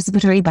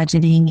 Participatory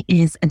budgeting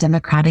is a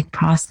democratic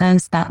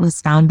process that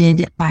was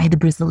founded by the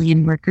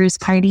Brazilian Workers'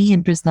 Party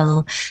in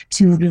Brazil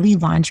to really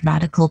launch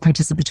radical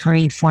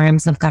participatory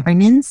forms of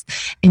governance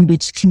in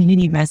which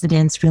community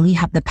residents really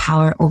have the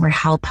power over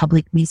how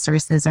public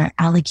resources are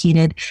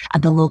allocated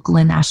at the local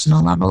and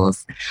national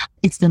levels.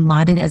 It's been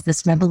lauded as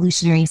this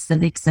revolutionary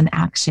civics in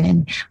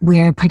action,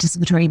 where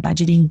participatory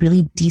budgeting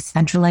really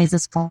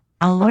decentralizes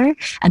power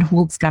and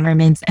holds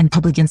governments and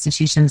public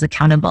institutions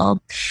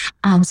accountable.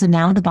 So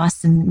now the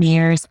Boston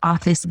Mayor's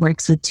Office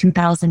works with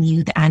 2,000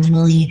 youth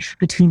annually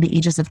between the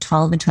ages of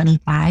 12 and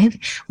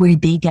 25, where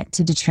they get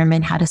to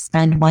determine how to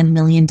spend $1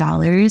 million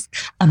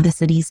of the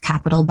city's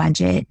capital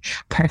budget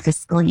per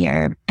fiscal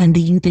year. And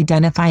the youth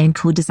identify and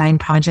co-design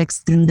projects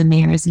through the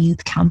Mayor's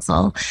Youth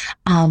Council,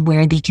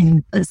 where they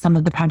can, some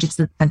of the projects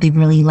that they've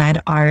really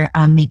led are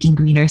making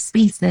greener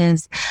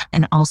spaces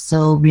and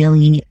also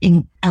really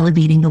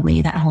elevating the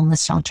way that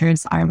homeless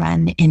shelters are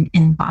run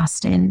in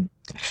Boston.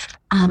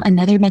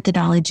 Another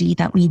methodology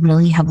that we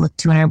really have looked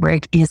to in our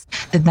work is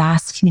the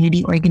vast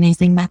community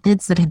organizing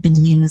methods that have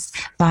been used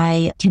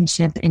by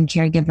kinship and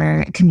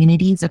caregiver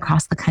communities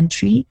across the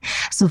country.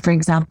 So, for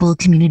example,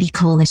 Community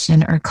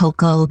Coalition, or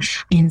COCO,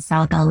 in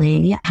South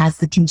LA has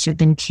the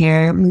kinship and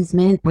care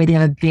movement, where they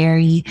have a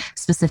very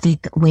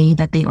specific way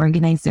that they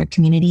organize their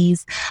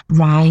communities.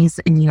 RISE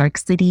in New York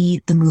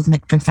City, the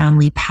Movement for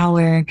Family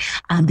Power.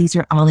 These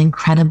are all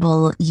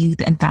incredible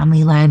youth and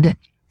family-led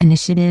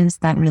initiatives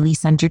that really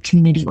center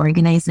community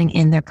organizing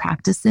in their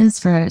practices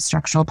for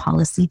structural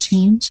policy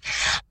change.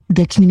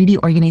 The community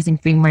organizing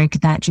framework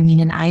that Jermaine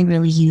and I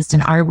really used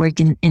in our work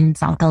in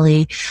South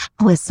LA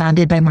was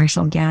founded by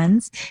Marshall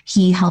Gans.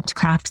 He helped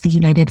craft the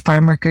United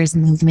Farm Workers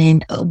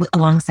movement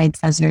alongside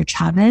Cesar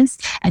Chavez,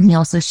 and he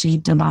also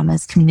shaped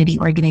Obama's community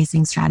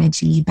organizing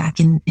strategy back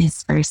in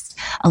his first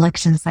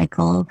election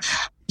cycle.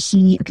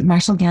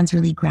 Marshall Gans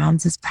really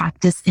grounds his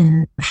practice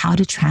in how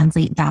to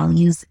translate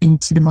values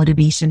into the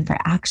motivation for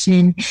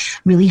action,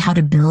 really how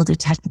to build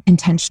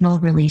intentional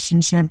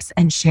relationships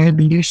and shared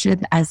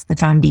leadership as the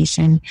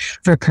foundation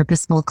for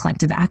purposeful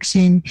collective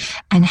action,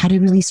 and how to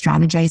really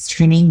strategize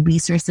turning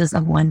resources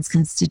of one's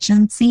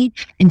constituency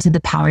into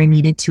the power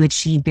needed to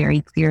achieve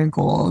very clear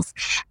goals.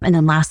 And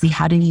then lastly,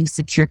 how do you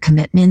secure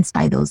commitments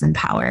by those in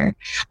power?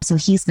 So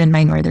he's been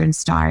my Northern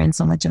Star in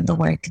so much of the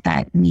work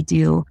that we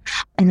do.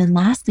 And then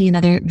lastly,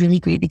 another really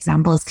great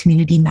example is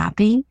community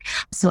mapping.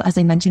 So as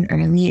I mentioned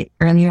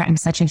earlier, I'm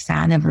such a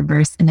fan of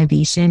reverse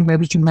innovation, where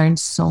we can learn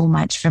so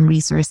much from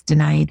resource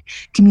denied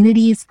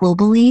communities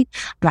globally,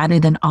 rather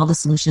than all the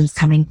solutions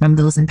coming from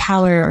those in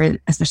power, or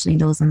especially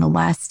those in the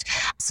West.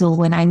 So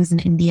when I was in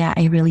India,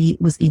 I really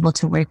was able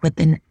to work with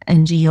an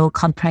NGO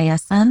called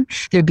Prayasam.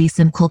 They're based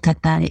in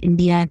Kolkata,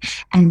 India,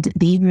 and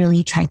they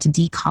really tried to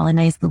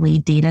decolonize the way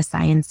data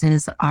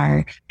sciences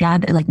are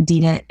gathered, like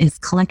data is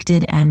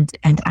collected and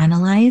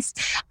analyzed.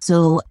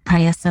 So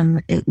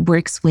Prayasam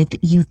works with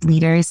youth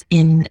leaders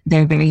in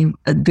their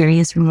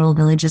various rural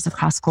villages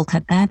across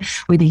Kolkata,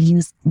 where they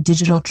use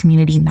digital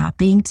community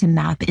mapping to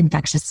map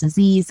infectious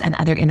disease and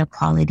other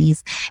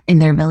inequalities in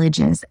their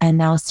villages. And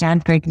now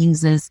Stanford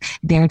uses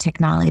their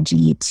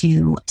technology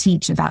to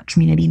teach about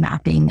community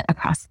mapping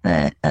across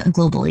the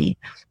globally.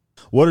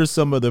 What are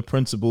some of the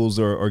principles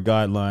or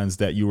guidelines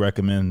that you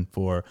recommend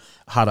for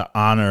how to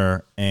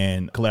honor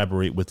and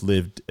collaborate with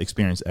lived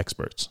experience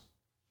experts?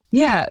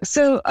 Yeah.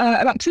 So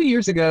about 2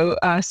 years ago,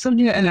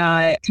 Sonia and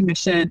I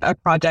commissioned a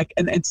project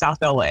in South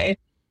LA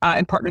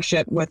in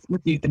partnership with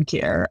Youth and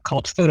Care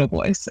called Photo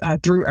Voice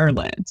through our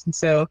lens. And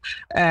so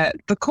at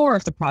the core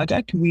of the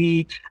project,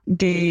 we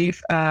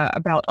gave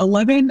about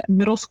 11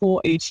 middle school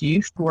age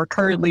youth who are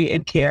currently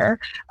in care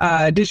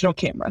digital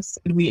cameras.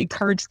 And we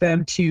encouraged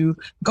them to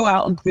go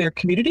out into their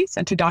communities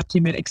and to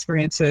document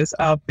experiences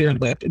of their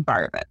lived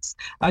environments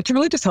to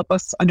really just help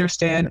us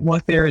understand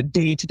what their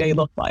day-to-day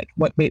looked like,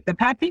 what made them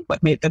happy,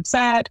 what made them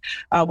sad,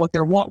 what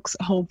their walks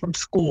home from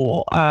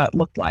school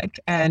looked like.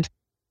 And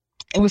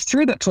it was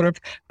through that sort of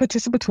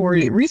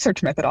participatory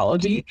research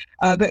methodology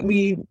that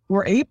we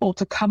were able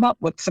to come up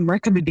with some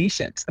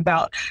recommendations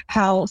about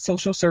how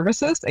social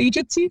services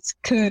agencies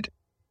could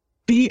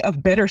be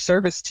of better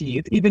service to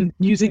youth, even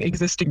using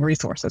existing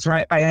resources,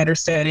 right? By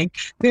understanding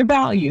their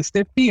values,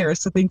 their fears,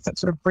 the things that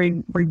sort of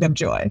bring them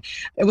joy.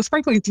 It was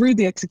frankly through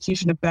the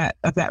execution of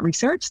that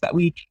research that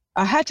we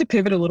had to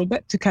pivot a little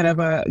bit to kind of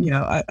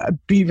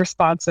be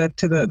responsive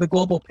to the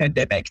global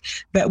pandemic,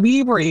 that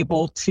we were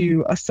able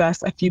to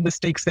assess a few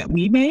mistakes that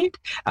we made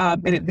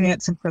and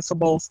advance some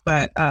principles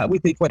that we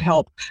think would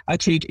help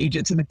change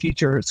agents in the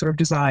future, sort of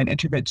design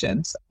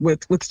interventions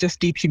with just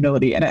deep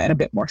humility and a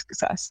bit more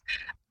success.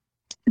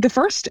 The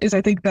first is,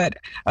 I think that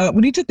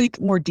we need to think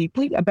more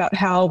deeply about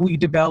how we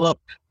develop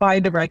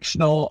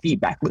bi-directional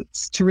feedback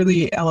loops to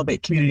really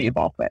elevate community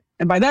involvement.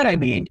 And by that, I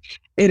mean,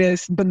 it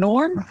is the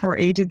norm for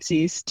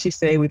agencies to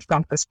say, we've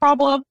got this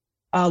problem,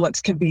 let's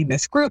convene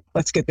this group,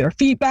 let's get their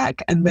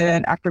feedback. And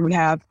then after we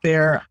have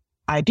their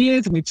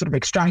ideas and we've sort of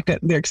extracted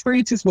their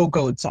experiences, we'll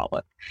go and solve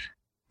it.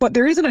 But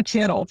there isn't a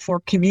channel for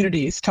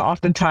communities to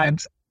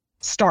oftentimes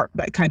start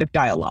that kind of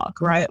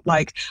dialogue, right?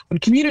 Like when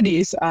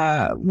communities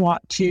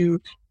want to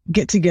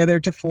get together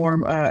to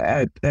form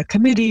a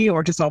committee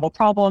or to solve a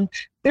problem,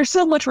 there's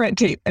so much red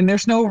tape and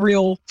there's no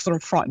real sort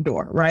of front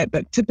door, right?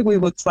 That typically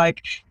looks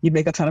like you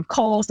make a ton of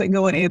calls that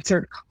go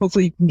unanswered.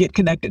 Hopefully you can get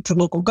connected to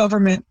local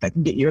government that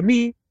can get you a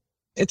meeting.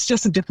 It's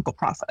just a difficult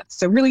process.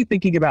 So really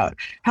thinking about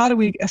how do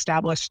we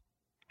establish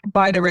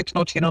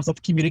bi-directional channels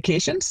of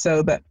communication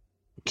so that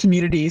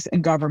communities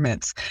and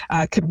governments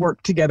could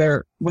work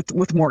together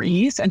with more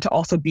ease, and to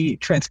also be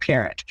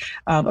transparent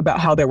about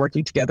how they're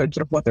working together and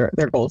sort of what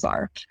their goals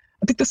are.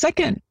 I think the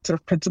second sort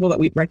of principle that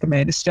we'd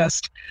recommend is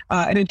just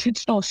an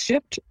intentional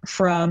shift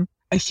from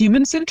a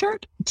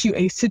human-centered to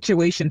a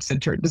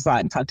situation-centered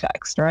design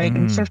context, right?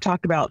 And we sort of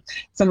talked about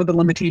some of the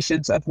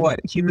limitations of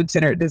what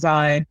human-centered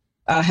design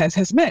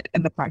has meant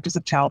in the practice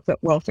of child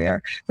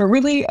welfare, but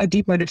really a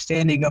deep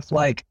understanding of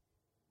like,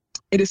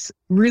 it is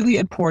really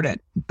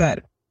important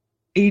that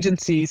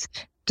agencies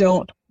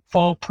don't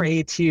fall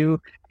prey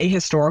to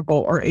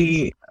ahistorical or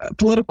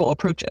political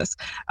approaches,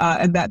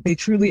 and that they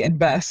truly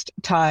invest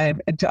time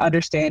into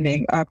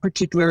understanding a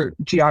particular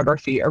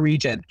geography, a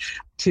region,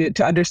 to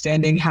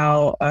understanding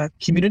how a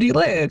community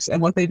lives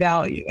and what they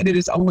value. And it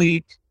is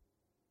only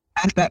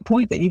at that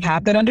point that you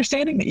have that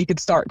understanding that you can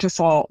start to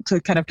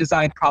kind of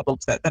design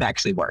problems that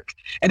actually work.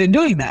 And in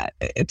doing that,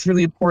 it's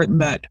really important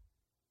that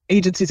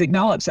agencies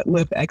acknowledge that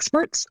lived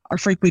experts are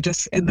frankly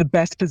just in the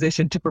best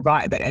position to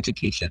provide that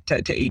education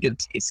to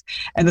agencies,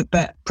 and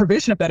that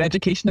provision of that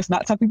education is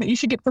not something that you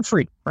should get for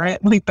free,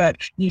 right? Like that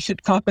you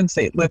should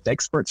compensate lived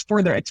experts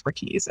for their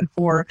expertise and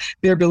for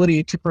their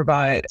ability to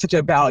provide such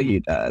a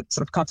valued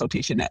sort of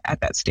consultation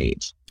at that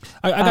stage.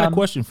 I got a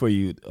question for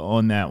you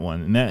on that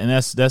one, and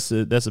that's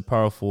a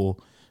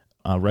powerful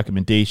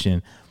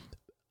recommendation.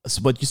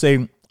 But you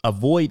say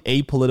avoid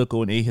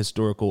apolitical and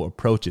ahistorical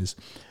approaches.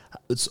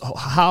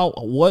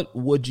 What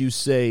would you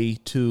say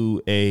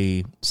to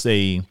a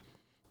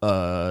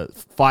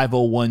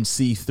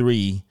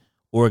 501c3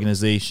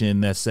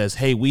 organization that says,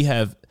 hey, we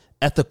have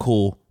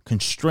ethical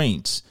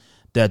constraints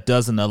that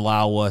doesn't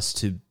allow us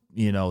to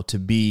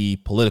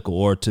be political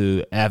or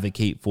to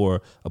advocate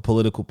for a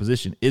political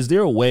position? Is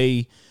there a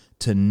way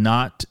to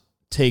not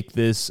take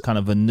this kind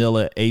of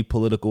vanilla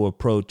apolitical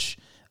approach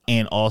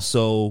and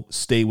also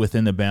stay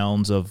within the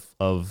bounds of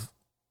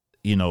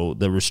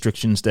the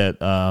restrictions that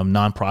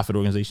nonprofit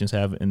organizations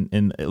have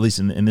in at least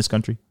in this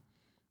country?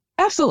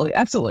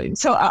 Absolutely.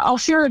 So I'll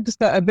share just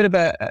a bit of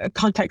a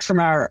context from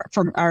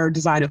our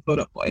design of Vote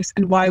of Voice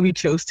and why we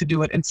chose to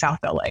do it in South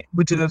LA,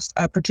 which is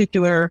a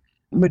particular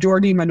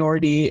majority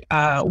minority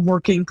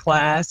working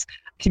class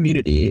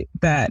community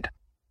that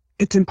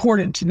it's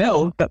important to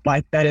know that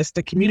that is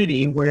the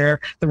community where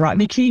the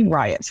Rodney King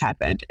riots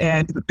happened,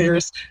 and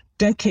there's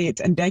decades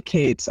and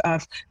decades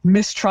of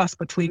mistrust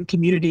between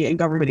community and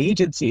government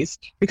agencies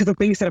because of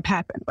things that have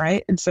happened,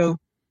 right? And so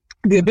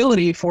the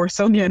ability for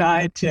Sonia and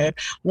I to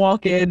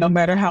walk in, no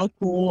matter how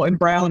cool and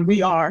brown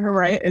we are,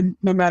 right? And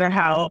no matter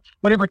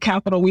whatever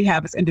capital we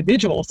have as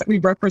individuals, that we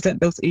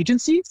represent those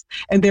agencies.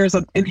 And there's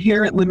an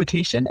inherent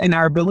limitation in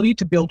our ability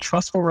to build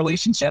trustful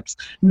relationships,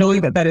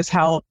 knowing that is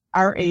how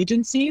our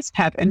agencies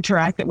have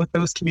interacted with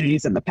those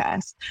communities in the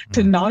past.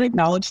 To not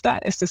acknowledge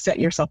that is to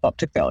set yourself up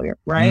to failure,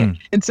 right?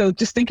 And so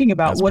just thinking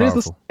about what is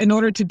this, in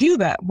order to do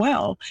that,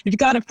 well, you've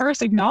got to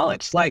first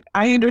acknowledge,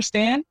 I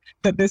understand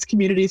that this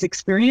community's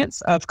experience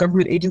of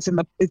government agents in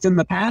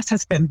the past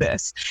has been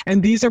this.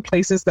 And these are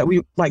places that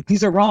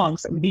these are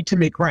wrongs that we need to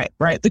make right?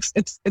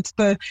 It's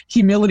the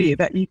humility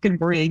that you can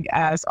bring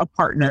as a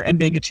partner and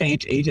being a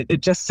change agent.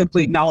 It just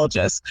simply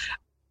acknowledges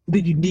the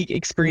unique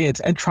experience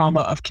and trauma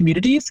of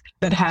communities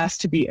that has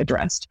to be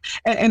addressed.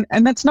 And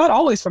that's not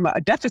always from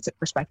a deficit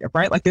perspective,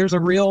 right? There's a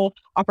real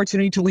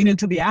opportunity to lean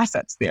into the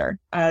assets there.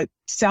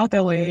 South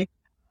LA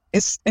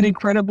is an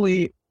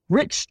incredibly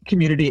rich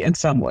community in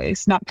some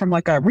ways, not from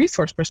a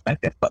resource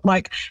perspective, but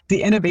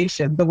the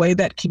innovation, the way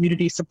that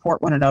communities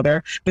support one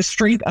another, the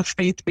strength of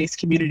faith-based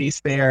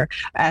communities there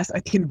as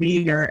a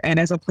convener and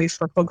as a place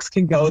where folks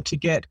can go to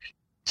get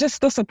just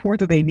the support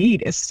that they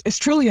need is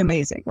truly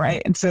amazing,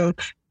 right? And so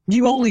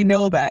you only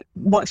know that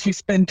once you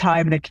spend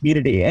time in a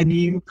community and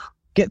you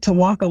get to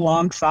walk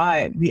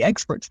alongside the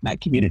experts in that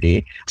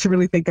community to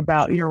really think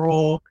about your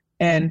role,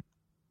 and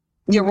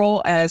your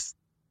role as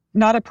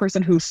not a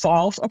person who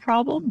solves a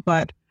problem,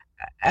 but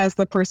as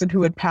the person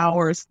who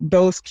empowers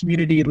those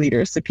community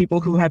leaders, the people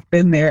who have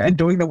been there and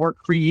doing the work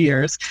for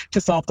years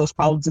to solve those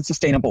problems in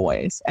sustainable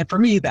ways. And for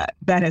me, that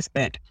has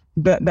been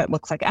that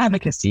looks like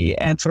advocacy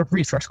and sort of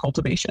resource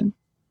cultivation.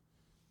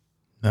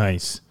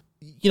 Nice.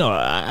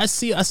 I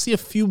see a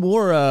few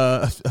more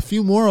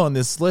on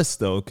this list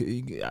though.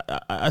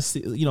 I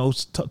see,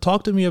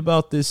 talk to me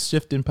about this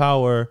shift in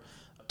power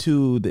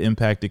to the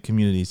impacted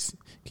communities.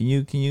 Can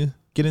you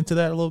get into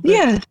that a little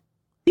bit?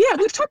 Yeah,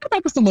 we've talked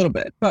about this a little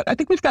bit, but I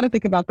think we've got to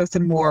think about this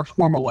in more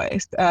formal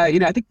ways.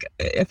 I think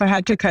if I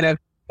had to kind of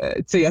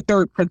say a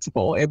third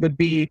principle, it would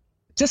be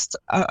just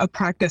a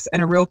practice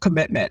and a real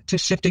commitment to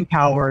shifting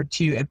power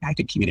to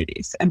impacted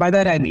communities. And by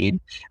that, I mean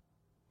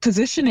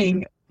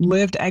positioning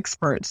lived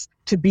experts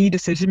to be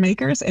decision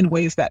makers in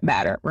ways that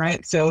matter,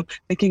 right? So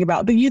thinking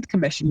about the Youth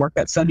Commission work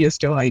that Sonia's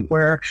doing,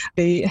 where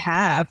they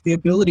have the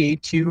ability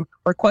to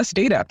request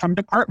data from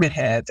department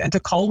heads and to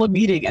call a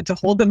meeting and to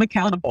hold them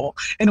accountable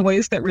in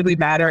ways that really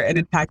matter and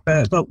impact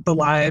the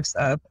lives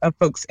of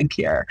folks in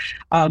care.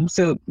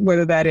 So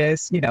whether that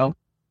is,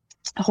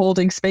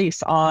 holding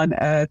space on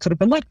sort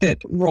of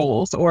elected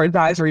roles or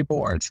advisory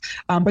boards,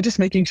 but just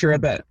making sure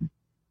that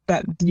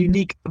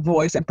unique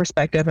voice and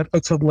perspective of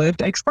folks who have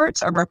lived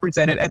experts are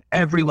represented at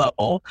every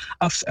level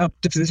of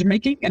decision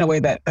making in a way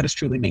that is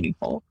truly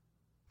meaningful.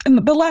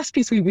 And the last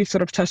piece we've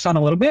sort of touched on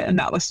a little bit, and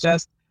that was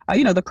just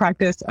the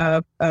practice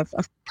of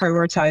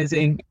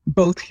prioritizing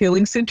both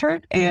healing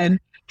centered and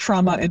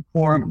trauma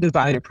informed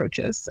design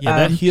approaches. Yeah,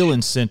 that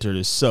healing centered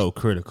is so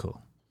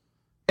critical.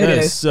 That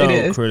is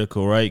so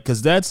critical, right?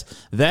 Because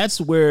that's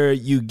where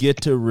you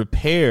get to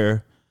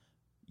repair,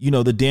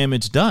 the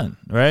damage done,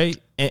 right?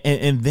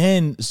 And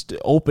then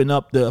open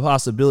up the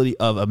possibility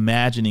of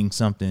imagining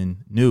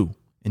something new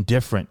and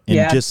different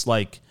and just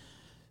like,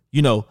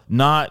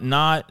 not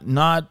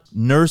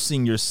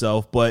nursing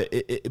yourself, but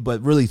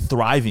really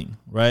thriving,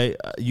 right?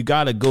 You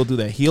got to go through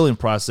that healing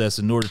process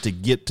in order to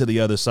get to the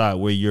other side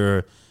where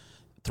you're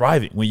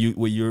thriving, where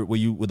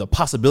the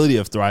possibility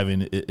of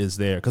thriving is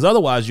there. Because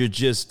otherwise you're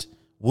just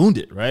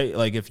wounded, right?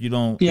 Like if you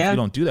don't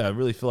do that, I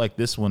really feel like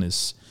this one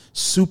is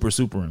super,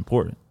 super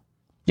important.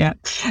 Yeah.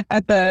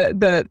 At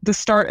the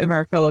start of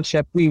our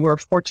fellowship, we were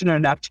fortunate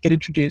enough to get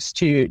introduced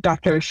to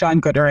Dr. Sean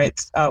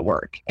Gooderight's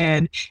work.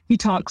 And he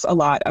talks a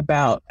lot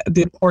about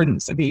the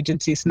importance of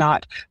agencies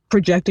not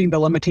projecting the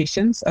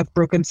limitations of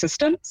broken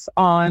systems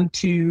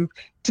onto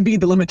to be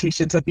the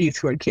limitations of youth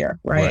who are in care,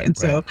 right?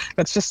 So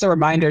that's just a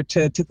reminder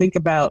to think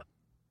about,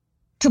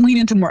 to lean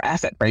into more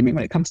asset framing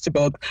when it comes to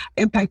both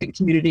impacted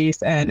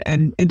communities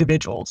and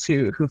individuals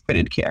who've been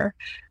in care.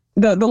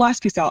 The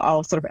last piece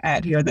I'll sort of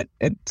add here that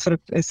it sort of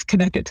is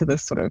connected to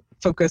this sort of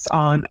focus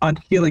on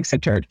healing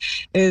centered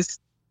is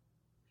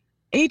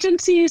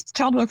agencies,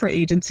 child welfare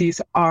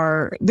agencies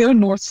their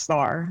North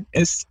Star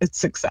is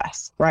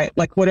success, right?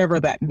 Like whatever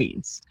that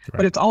means. Right.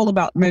 But it's all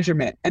about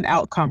measurement and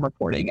outcome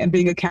reporting and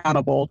being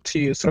accountable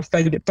to sort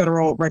of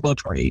federal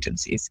regulatory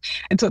agencies.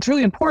 And so it's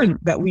really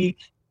important that we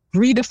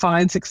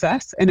redefine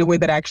success in a way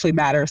that actually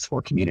matters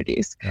for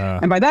communities.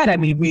 And by that, I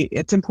mean,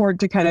 it's important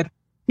to kind of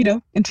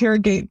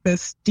interrogate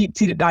this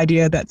deep-seated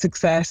idea that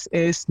success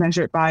is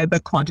measured by the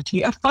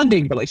quantity of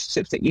funding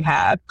relationships that you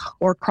have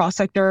or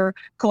cross-sector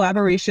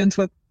collaborations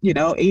with,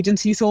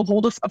 agencies who will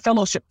hold a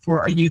fellowship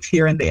for a youth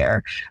here and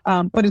there.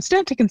 But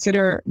instead to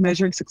consider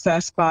measuring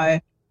success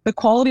by the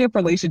quality of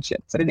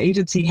relationships that an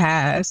agency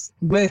has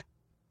with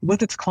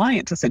its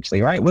clients,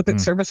 essentially, right? With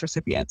its service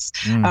recipients,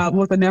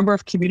 with a number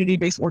of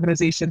community-based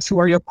organizations who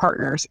are your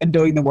partners in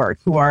doing the work,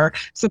 who are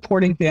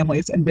supporting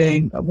families and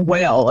being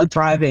well and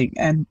thriving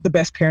and the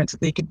best parents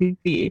that they can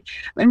be.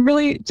 And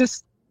really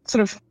just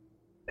sort of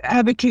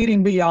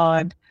advocating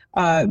beyond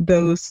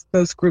those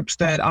groups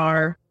that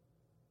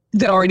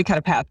already kind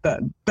of have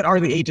that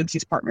are the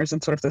agency's partners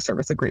in sort of the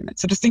service agreement.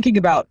 So just thinking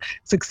about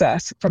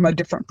success from a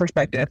different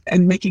perspective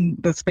and making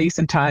the space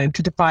and time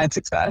to define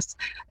success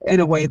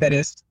in a way that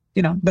is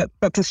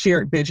that's a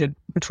shared vision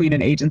between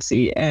an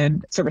agency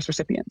and service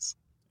recipients.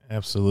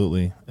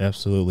 Absolutely.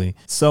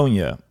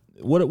 Sonia,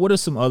 what are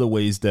some other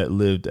ways that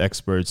lived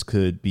experts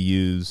could be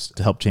used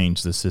to help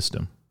change the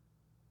system?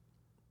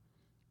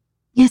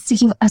 Yes,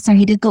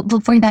 sorry to go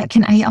before that.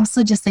 Can I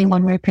also just say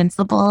one more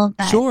principle?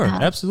 Sure,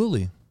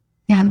 absolutely.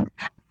 Yeah.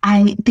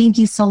 I thank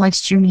you so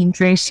much, Jermaine,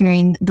 for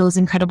sharing those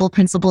incredible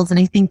principles. And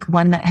I think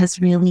one that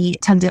has really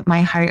tugged at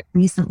my heart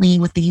recently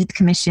with the Youth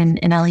Commission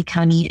in LA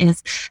County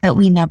is that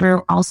we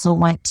never also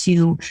want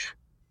to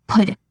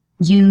put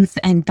youth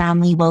and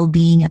family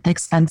well-being at the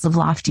expense of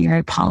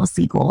loftier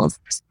policy goals.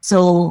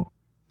 So,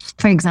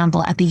 for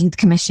example, at the Youth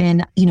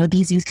Commission,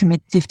 these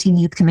 15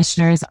 youth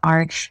commissioners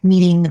are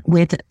meeting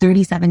with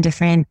 37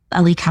 different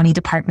LA County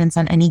departments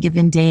on any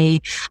given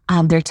day.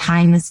 Their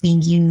time is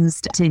being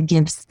used to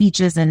give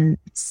speeches and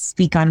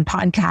speak on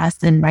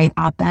podcasts and write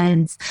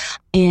op-eds.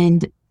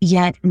 And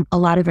yet a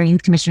lot of our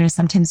youth commissioners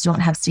sometimes don't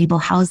have stable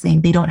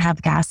housing. They don't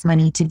have gas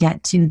money to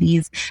get to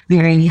these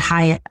very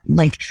high,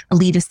 like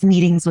elitist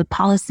meetings with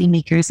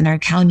policymakers in our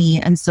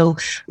county. And so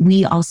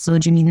we also,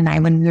 Janine and I,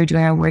 when we were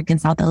doing our work in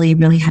South LA,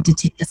 really had to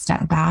take a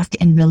step back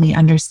and really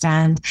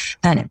understand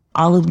that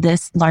all of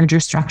this larger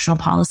structural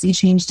policy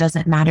change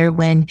doesn't matter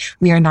when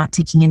we are not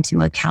taking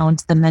into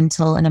account the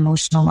mental and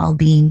emotional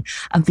well-being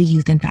of the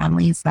youth and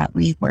families that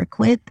we work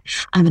with.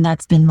 And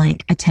that's been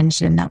like a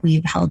tension that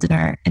we've held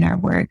in our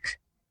work.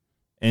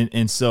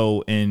 And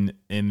so in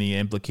the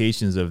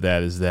implications of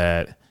that is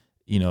that,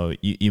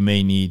 you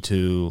may need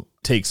to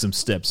take some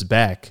steps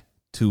back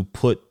to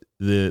put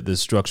the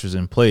structures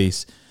in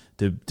place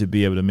to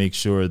be able to make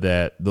sure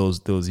that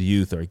those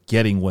youth are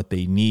getting what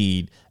they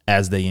need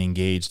as they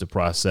engage the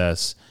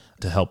process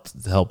to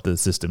help the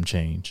system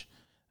change.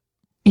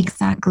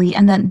 Exactly.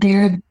 And that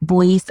their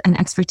voice and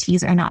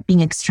expertise are not being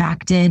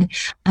extracted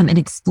and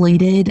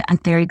exploited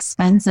at their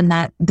expense, and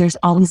that there's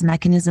always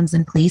mechanisms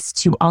in place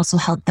to also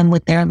help them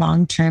with their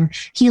long-term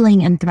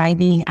healing and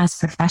thriving as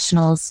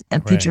professionals,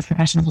 future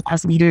professionals,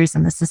 as leaders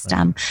in the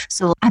system. Right.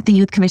 So at the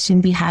Youth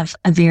Commission, we have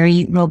a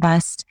very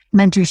robust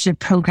mentorship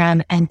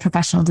program and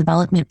professional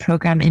development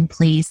program in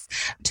place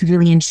to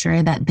really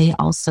ensure that they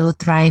also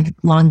thrive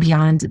long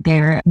beyond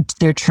their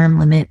term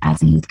limit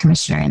as a youth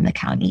commissioner in the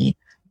county.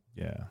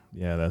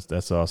 Yeah,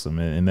 that's awesome.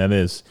 And that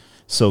is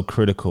so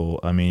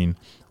critical. I mean,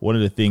 one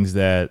of the things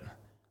that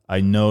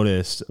I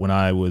noticed when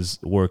I was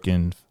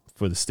working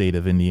for the state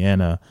of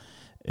Indiana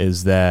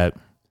is that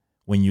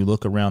when you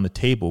look around the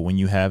table, when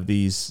you have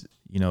these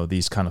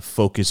kind of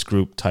focus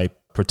group type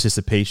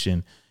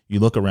participation,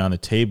 you look around the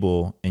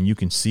table and you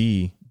can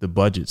see the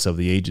budgets of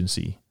the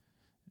agency,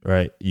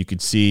 right? You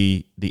could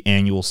see the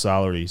annual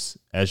salaries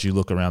as you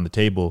look around the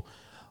table.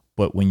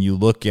 But when you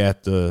look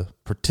at the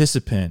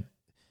participant,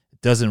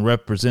 doesn't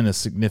represent a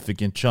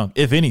significant chunk,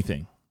 if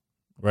anything,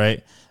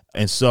 right?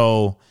 And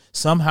so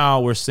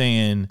somehow we're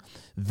saying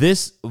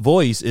this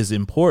voice is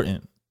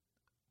important,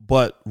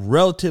 but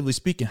relatively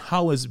speaking,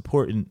 how is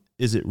important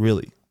is it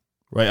really,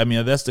 right? I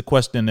mean, that's the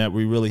question that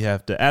we really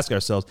have to ask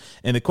ourselves.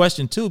 And the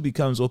question too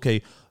becomes,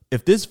 okay,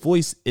 if this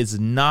voice is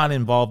not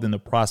involved in the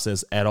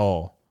process at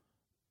all,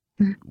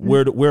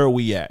 where are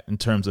we at in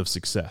terms of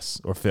success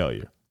or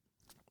failure?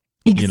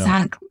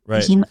 Exactly.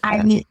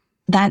 Right.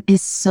 That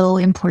is so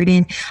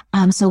important.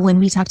 So when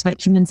we talked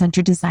about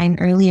human-centered design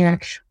earlier,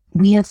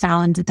 we have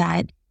found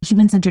that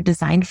human-centered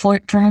design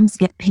firms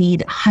get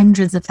paid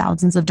hundreds of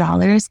thousands of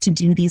dollars to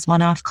do these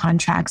one-off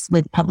contracts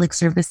with public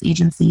service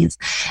agencies.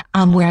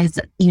 Whereas,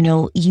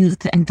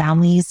 youth and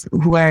families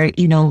who are,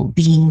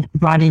 being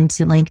brought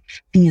into like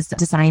these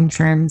design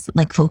firms,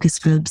 like focus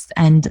groups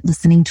and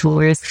listening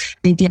tours,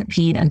 they get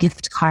paid a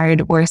gift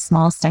card or a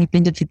small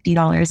stipend of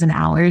 $50 an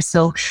hour.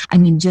 So, I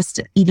mean, just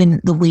even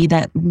the way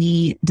that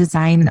we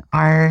design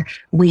our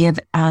way of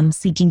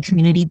seeking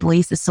community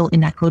voice is so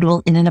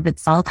inequitable in and of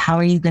itself. How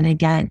are you going to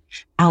get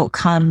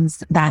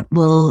outcomes that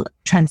will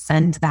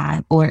transcend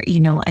that, or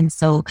and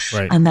so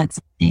that's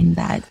something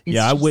that is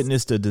I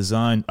witnessed a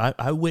design.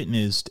 I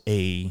witnessed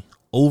a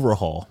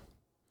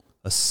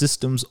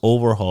systems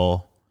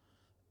overhaul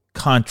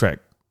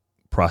contract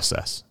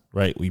process.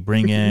 Right, we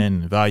bring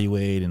in,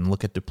 evaluate, and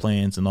look at the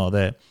plans and all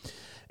that,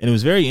 and it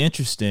was very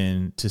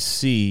interesting to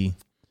see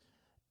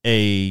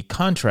a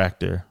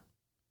contractor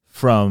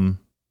from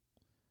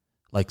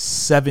like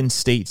 7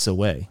 states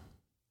away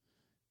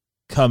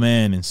come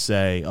in and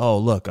say, "Oh,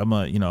 look, I'm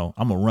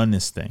gonna run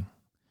this thing.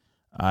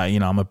 I'm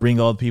gonna bring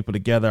all the people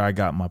together. I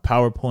got my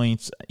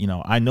PowerPoints.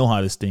 I know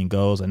how this thing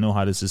goes. I know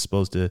how this is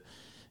supposed to,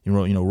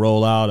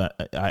 roll out.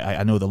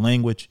 I know the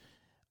language."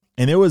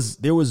 And there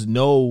was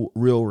no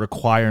real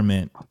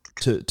requirement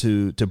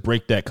to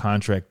break that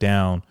contract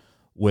down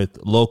with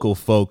local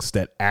folks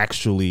that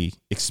actually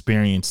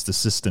experience the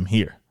system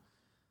here.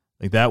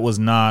 Like that was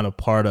not a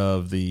part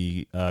of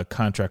the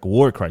contract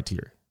award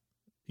criteria.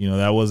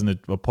 That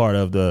wasn't a part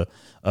of the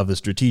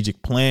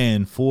strategic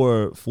plan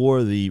for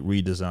the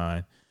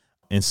redesign.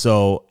 And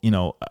so,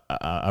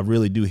 I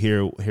really do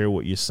hear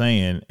what you're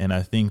saying. And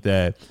I think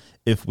that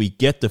if we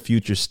get the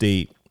future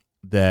state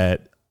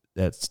that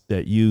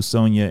you,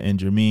 Sonia, and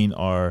Jermaine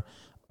are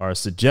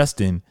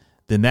suggesting,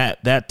 then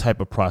that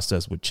type of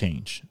process would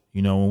change.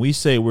 When we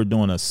say we're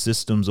doing a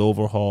systems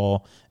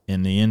overhaul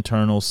and the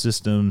internal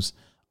systems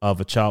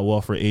of a child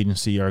welfare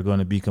agency are going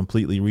to be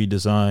completely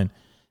redesigned,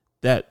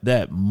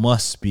 that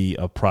must be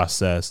a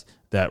process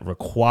that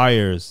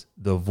requires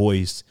the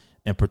voice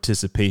and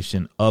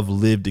participation of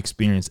lived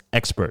experience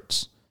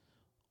experts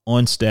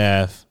on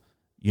staff,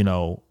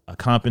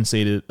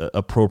 compensated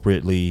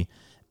appropriately,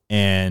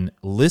 and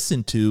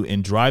listen to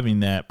and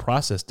driving that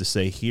process to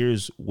say,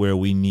 here's where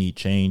we need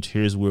change,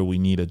 here's where we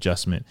need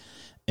adjustment.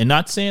 And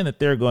not saying that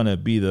they're going to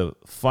be the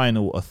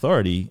final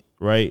authority,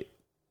 right?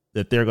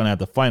 That they're going to have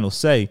the final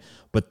say,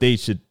 but they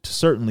should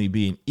certainly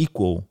be an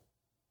equal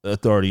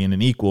authority and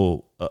an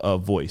equal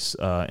voice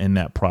in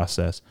that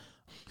process.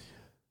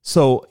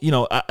 So,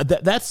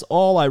 that's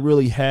all I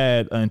really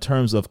had in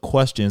terms of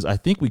questions. I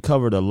think we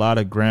covered a lot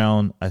of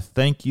ground. I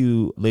thank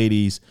you,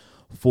 ladies,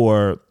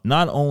 for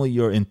not only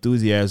your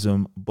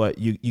enthusiasm, but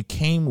you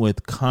came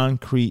with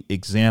concrete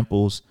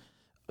examples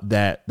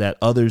that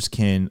others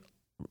can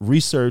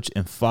research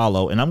and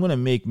follow. And I'm going to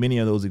make many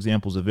of those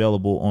examples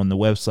available on the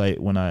website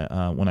when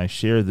I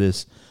share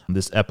this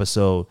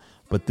episode.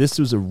 But this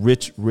was a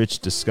rich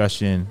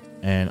discussion,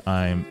 and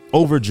I'm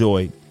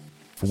overjoyed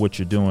for what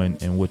you're doing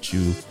and what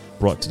you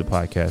brought to the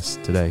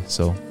podcast today.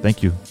 So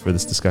thank you for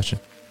this discussion.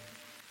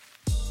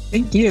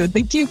 Thank you.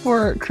 Thank you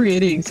for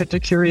creating such a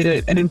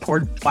curated and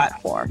important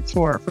platform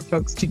for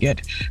folks to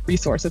get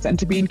resources and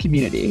to be in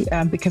community,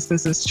 because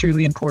this is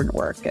truly important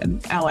work,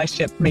 and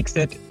allyship makes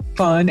it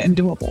fun and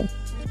doable.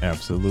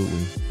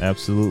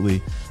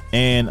 Absolutely.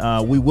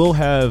 And we will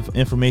have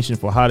information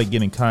for how to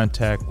get in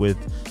contact with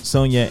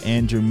Sonia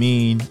and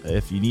Jermaine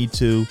if you need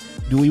to.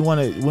 Do we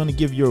want to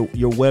give your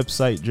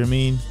website,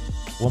 Jermaine,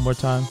 one more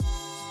time?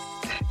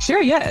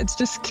 Sure, yeah. It's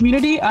just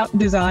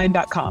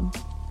communityoutdesign.com.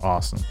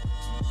 Awesome.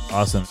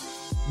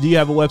 Do you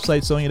have a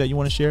website, Sonia, that you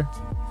want to share?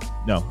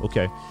 No?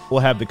 Okay. We'll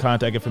have the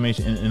contact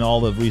information and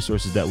all the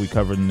resources that we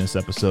covered in this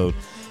episode.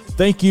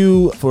 Thank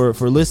you for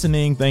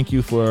listening. Thank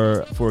you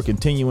for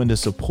continuing to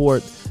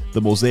support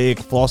the Mosaic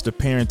Foster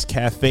Parents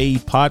Cafe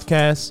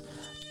podcast.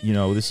 You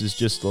know, this is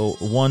just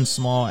one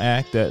small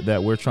act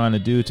that we're trying to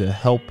do to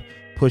help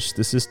push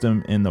the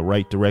system in the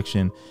right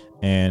direction.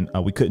 And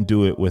we couldn't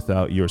do it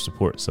without your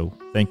support. So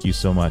thank you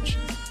so much.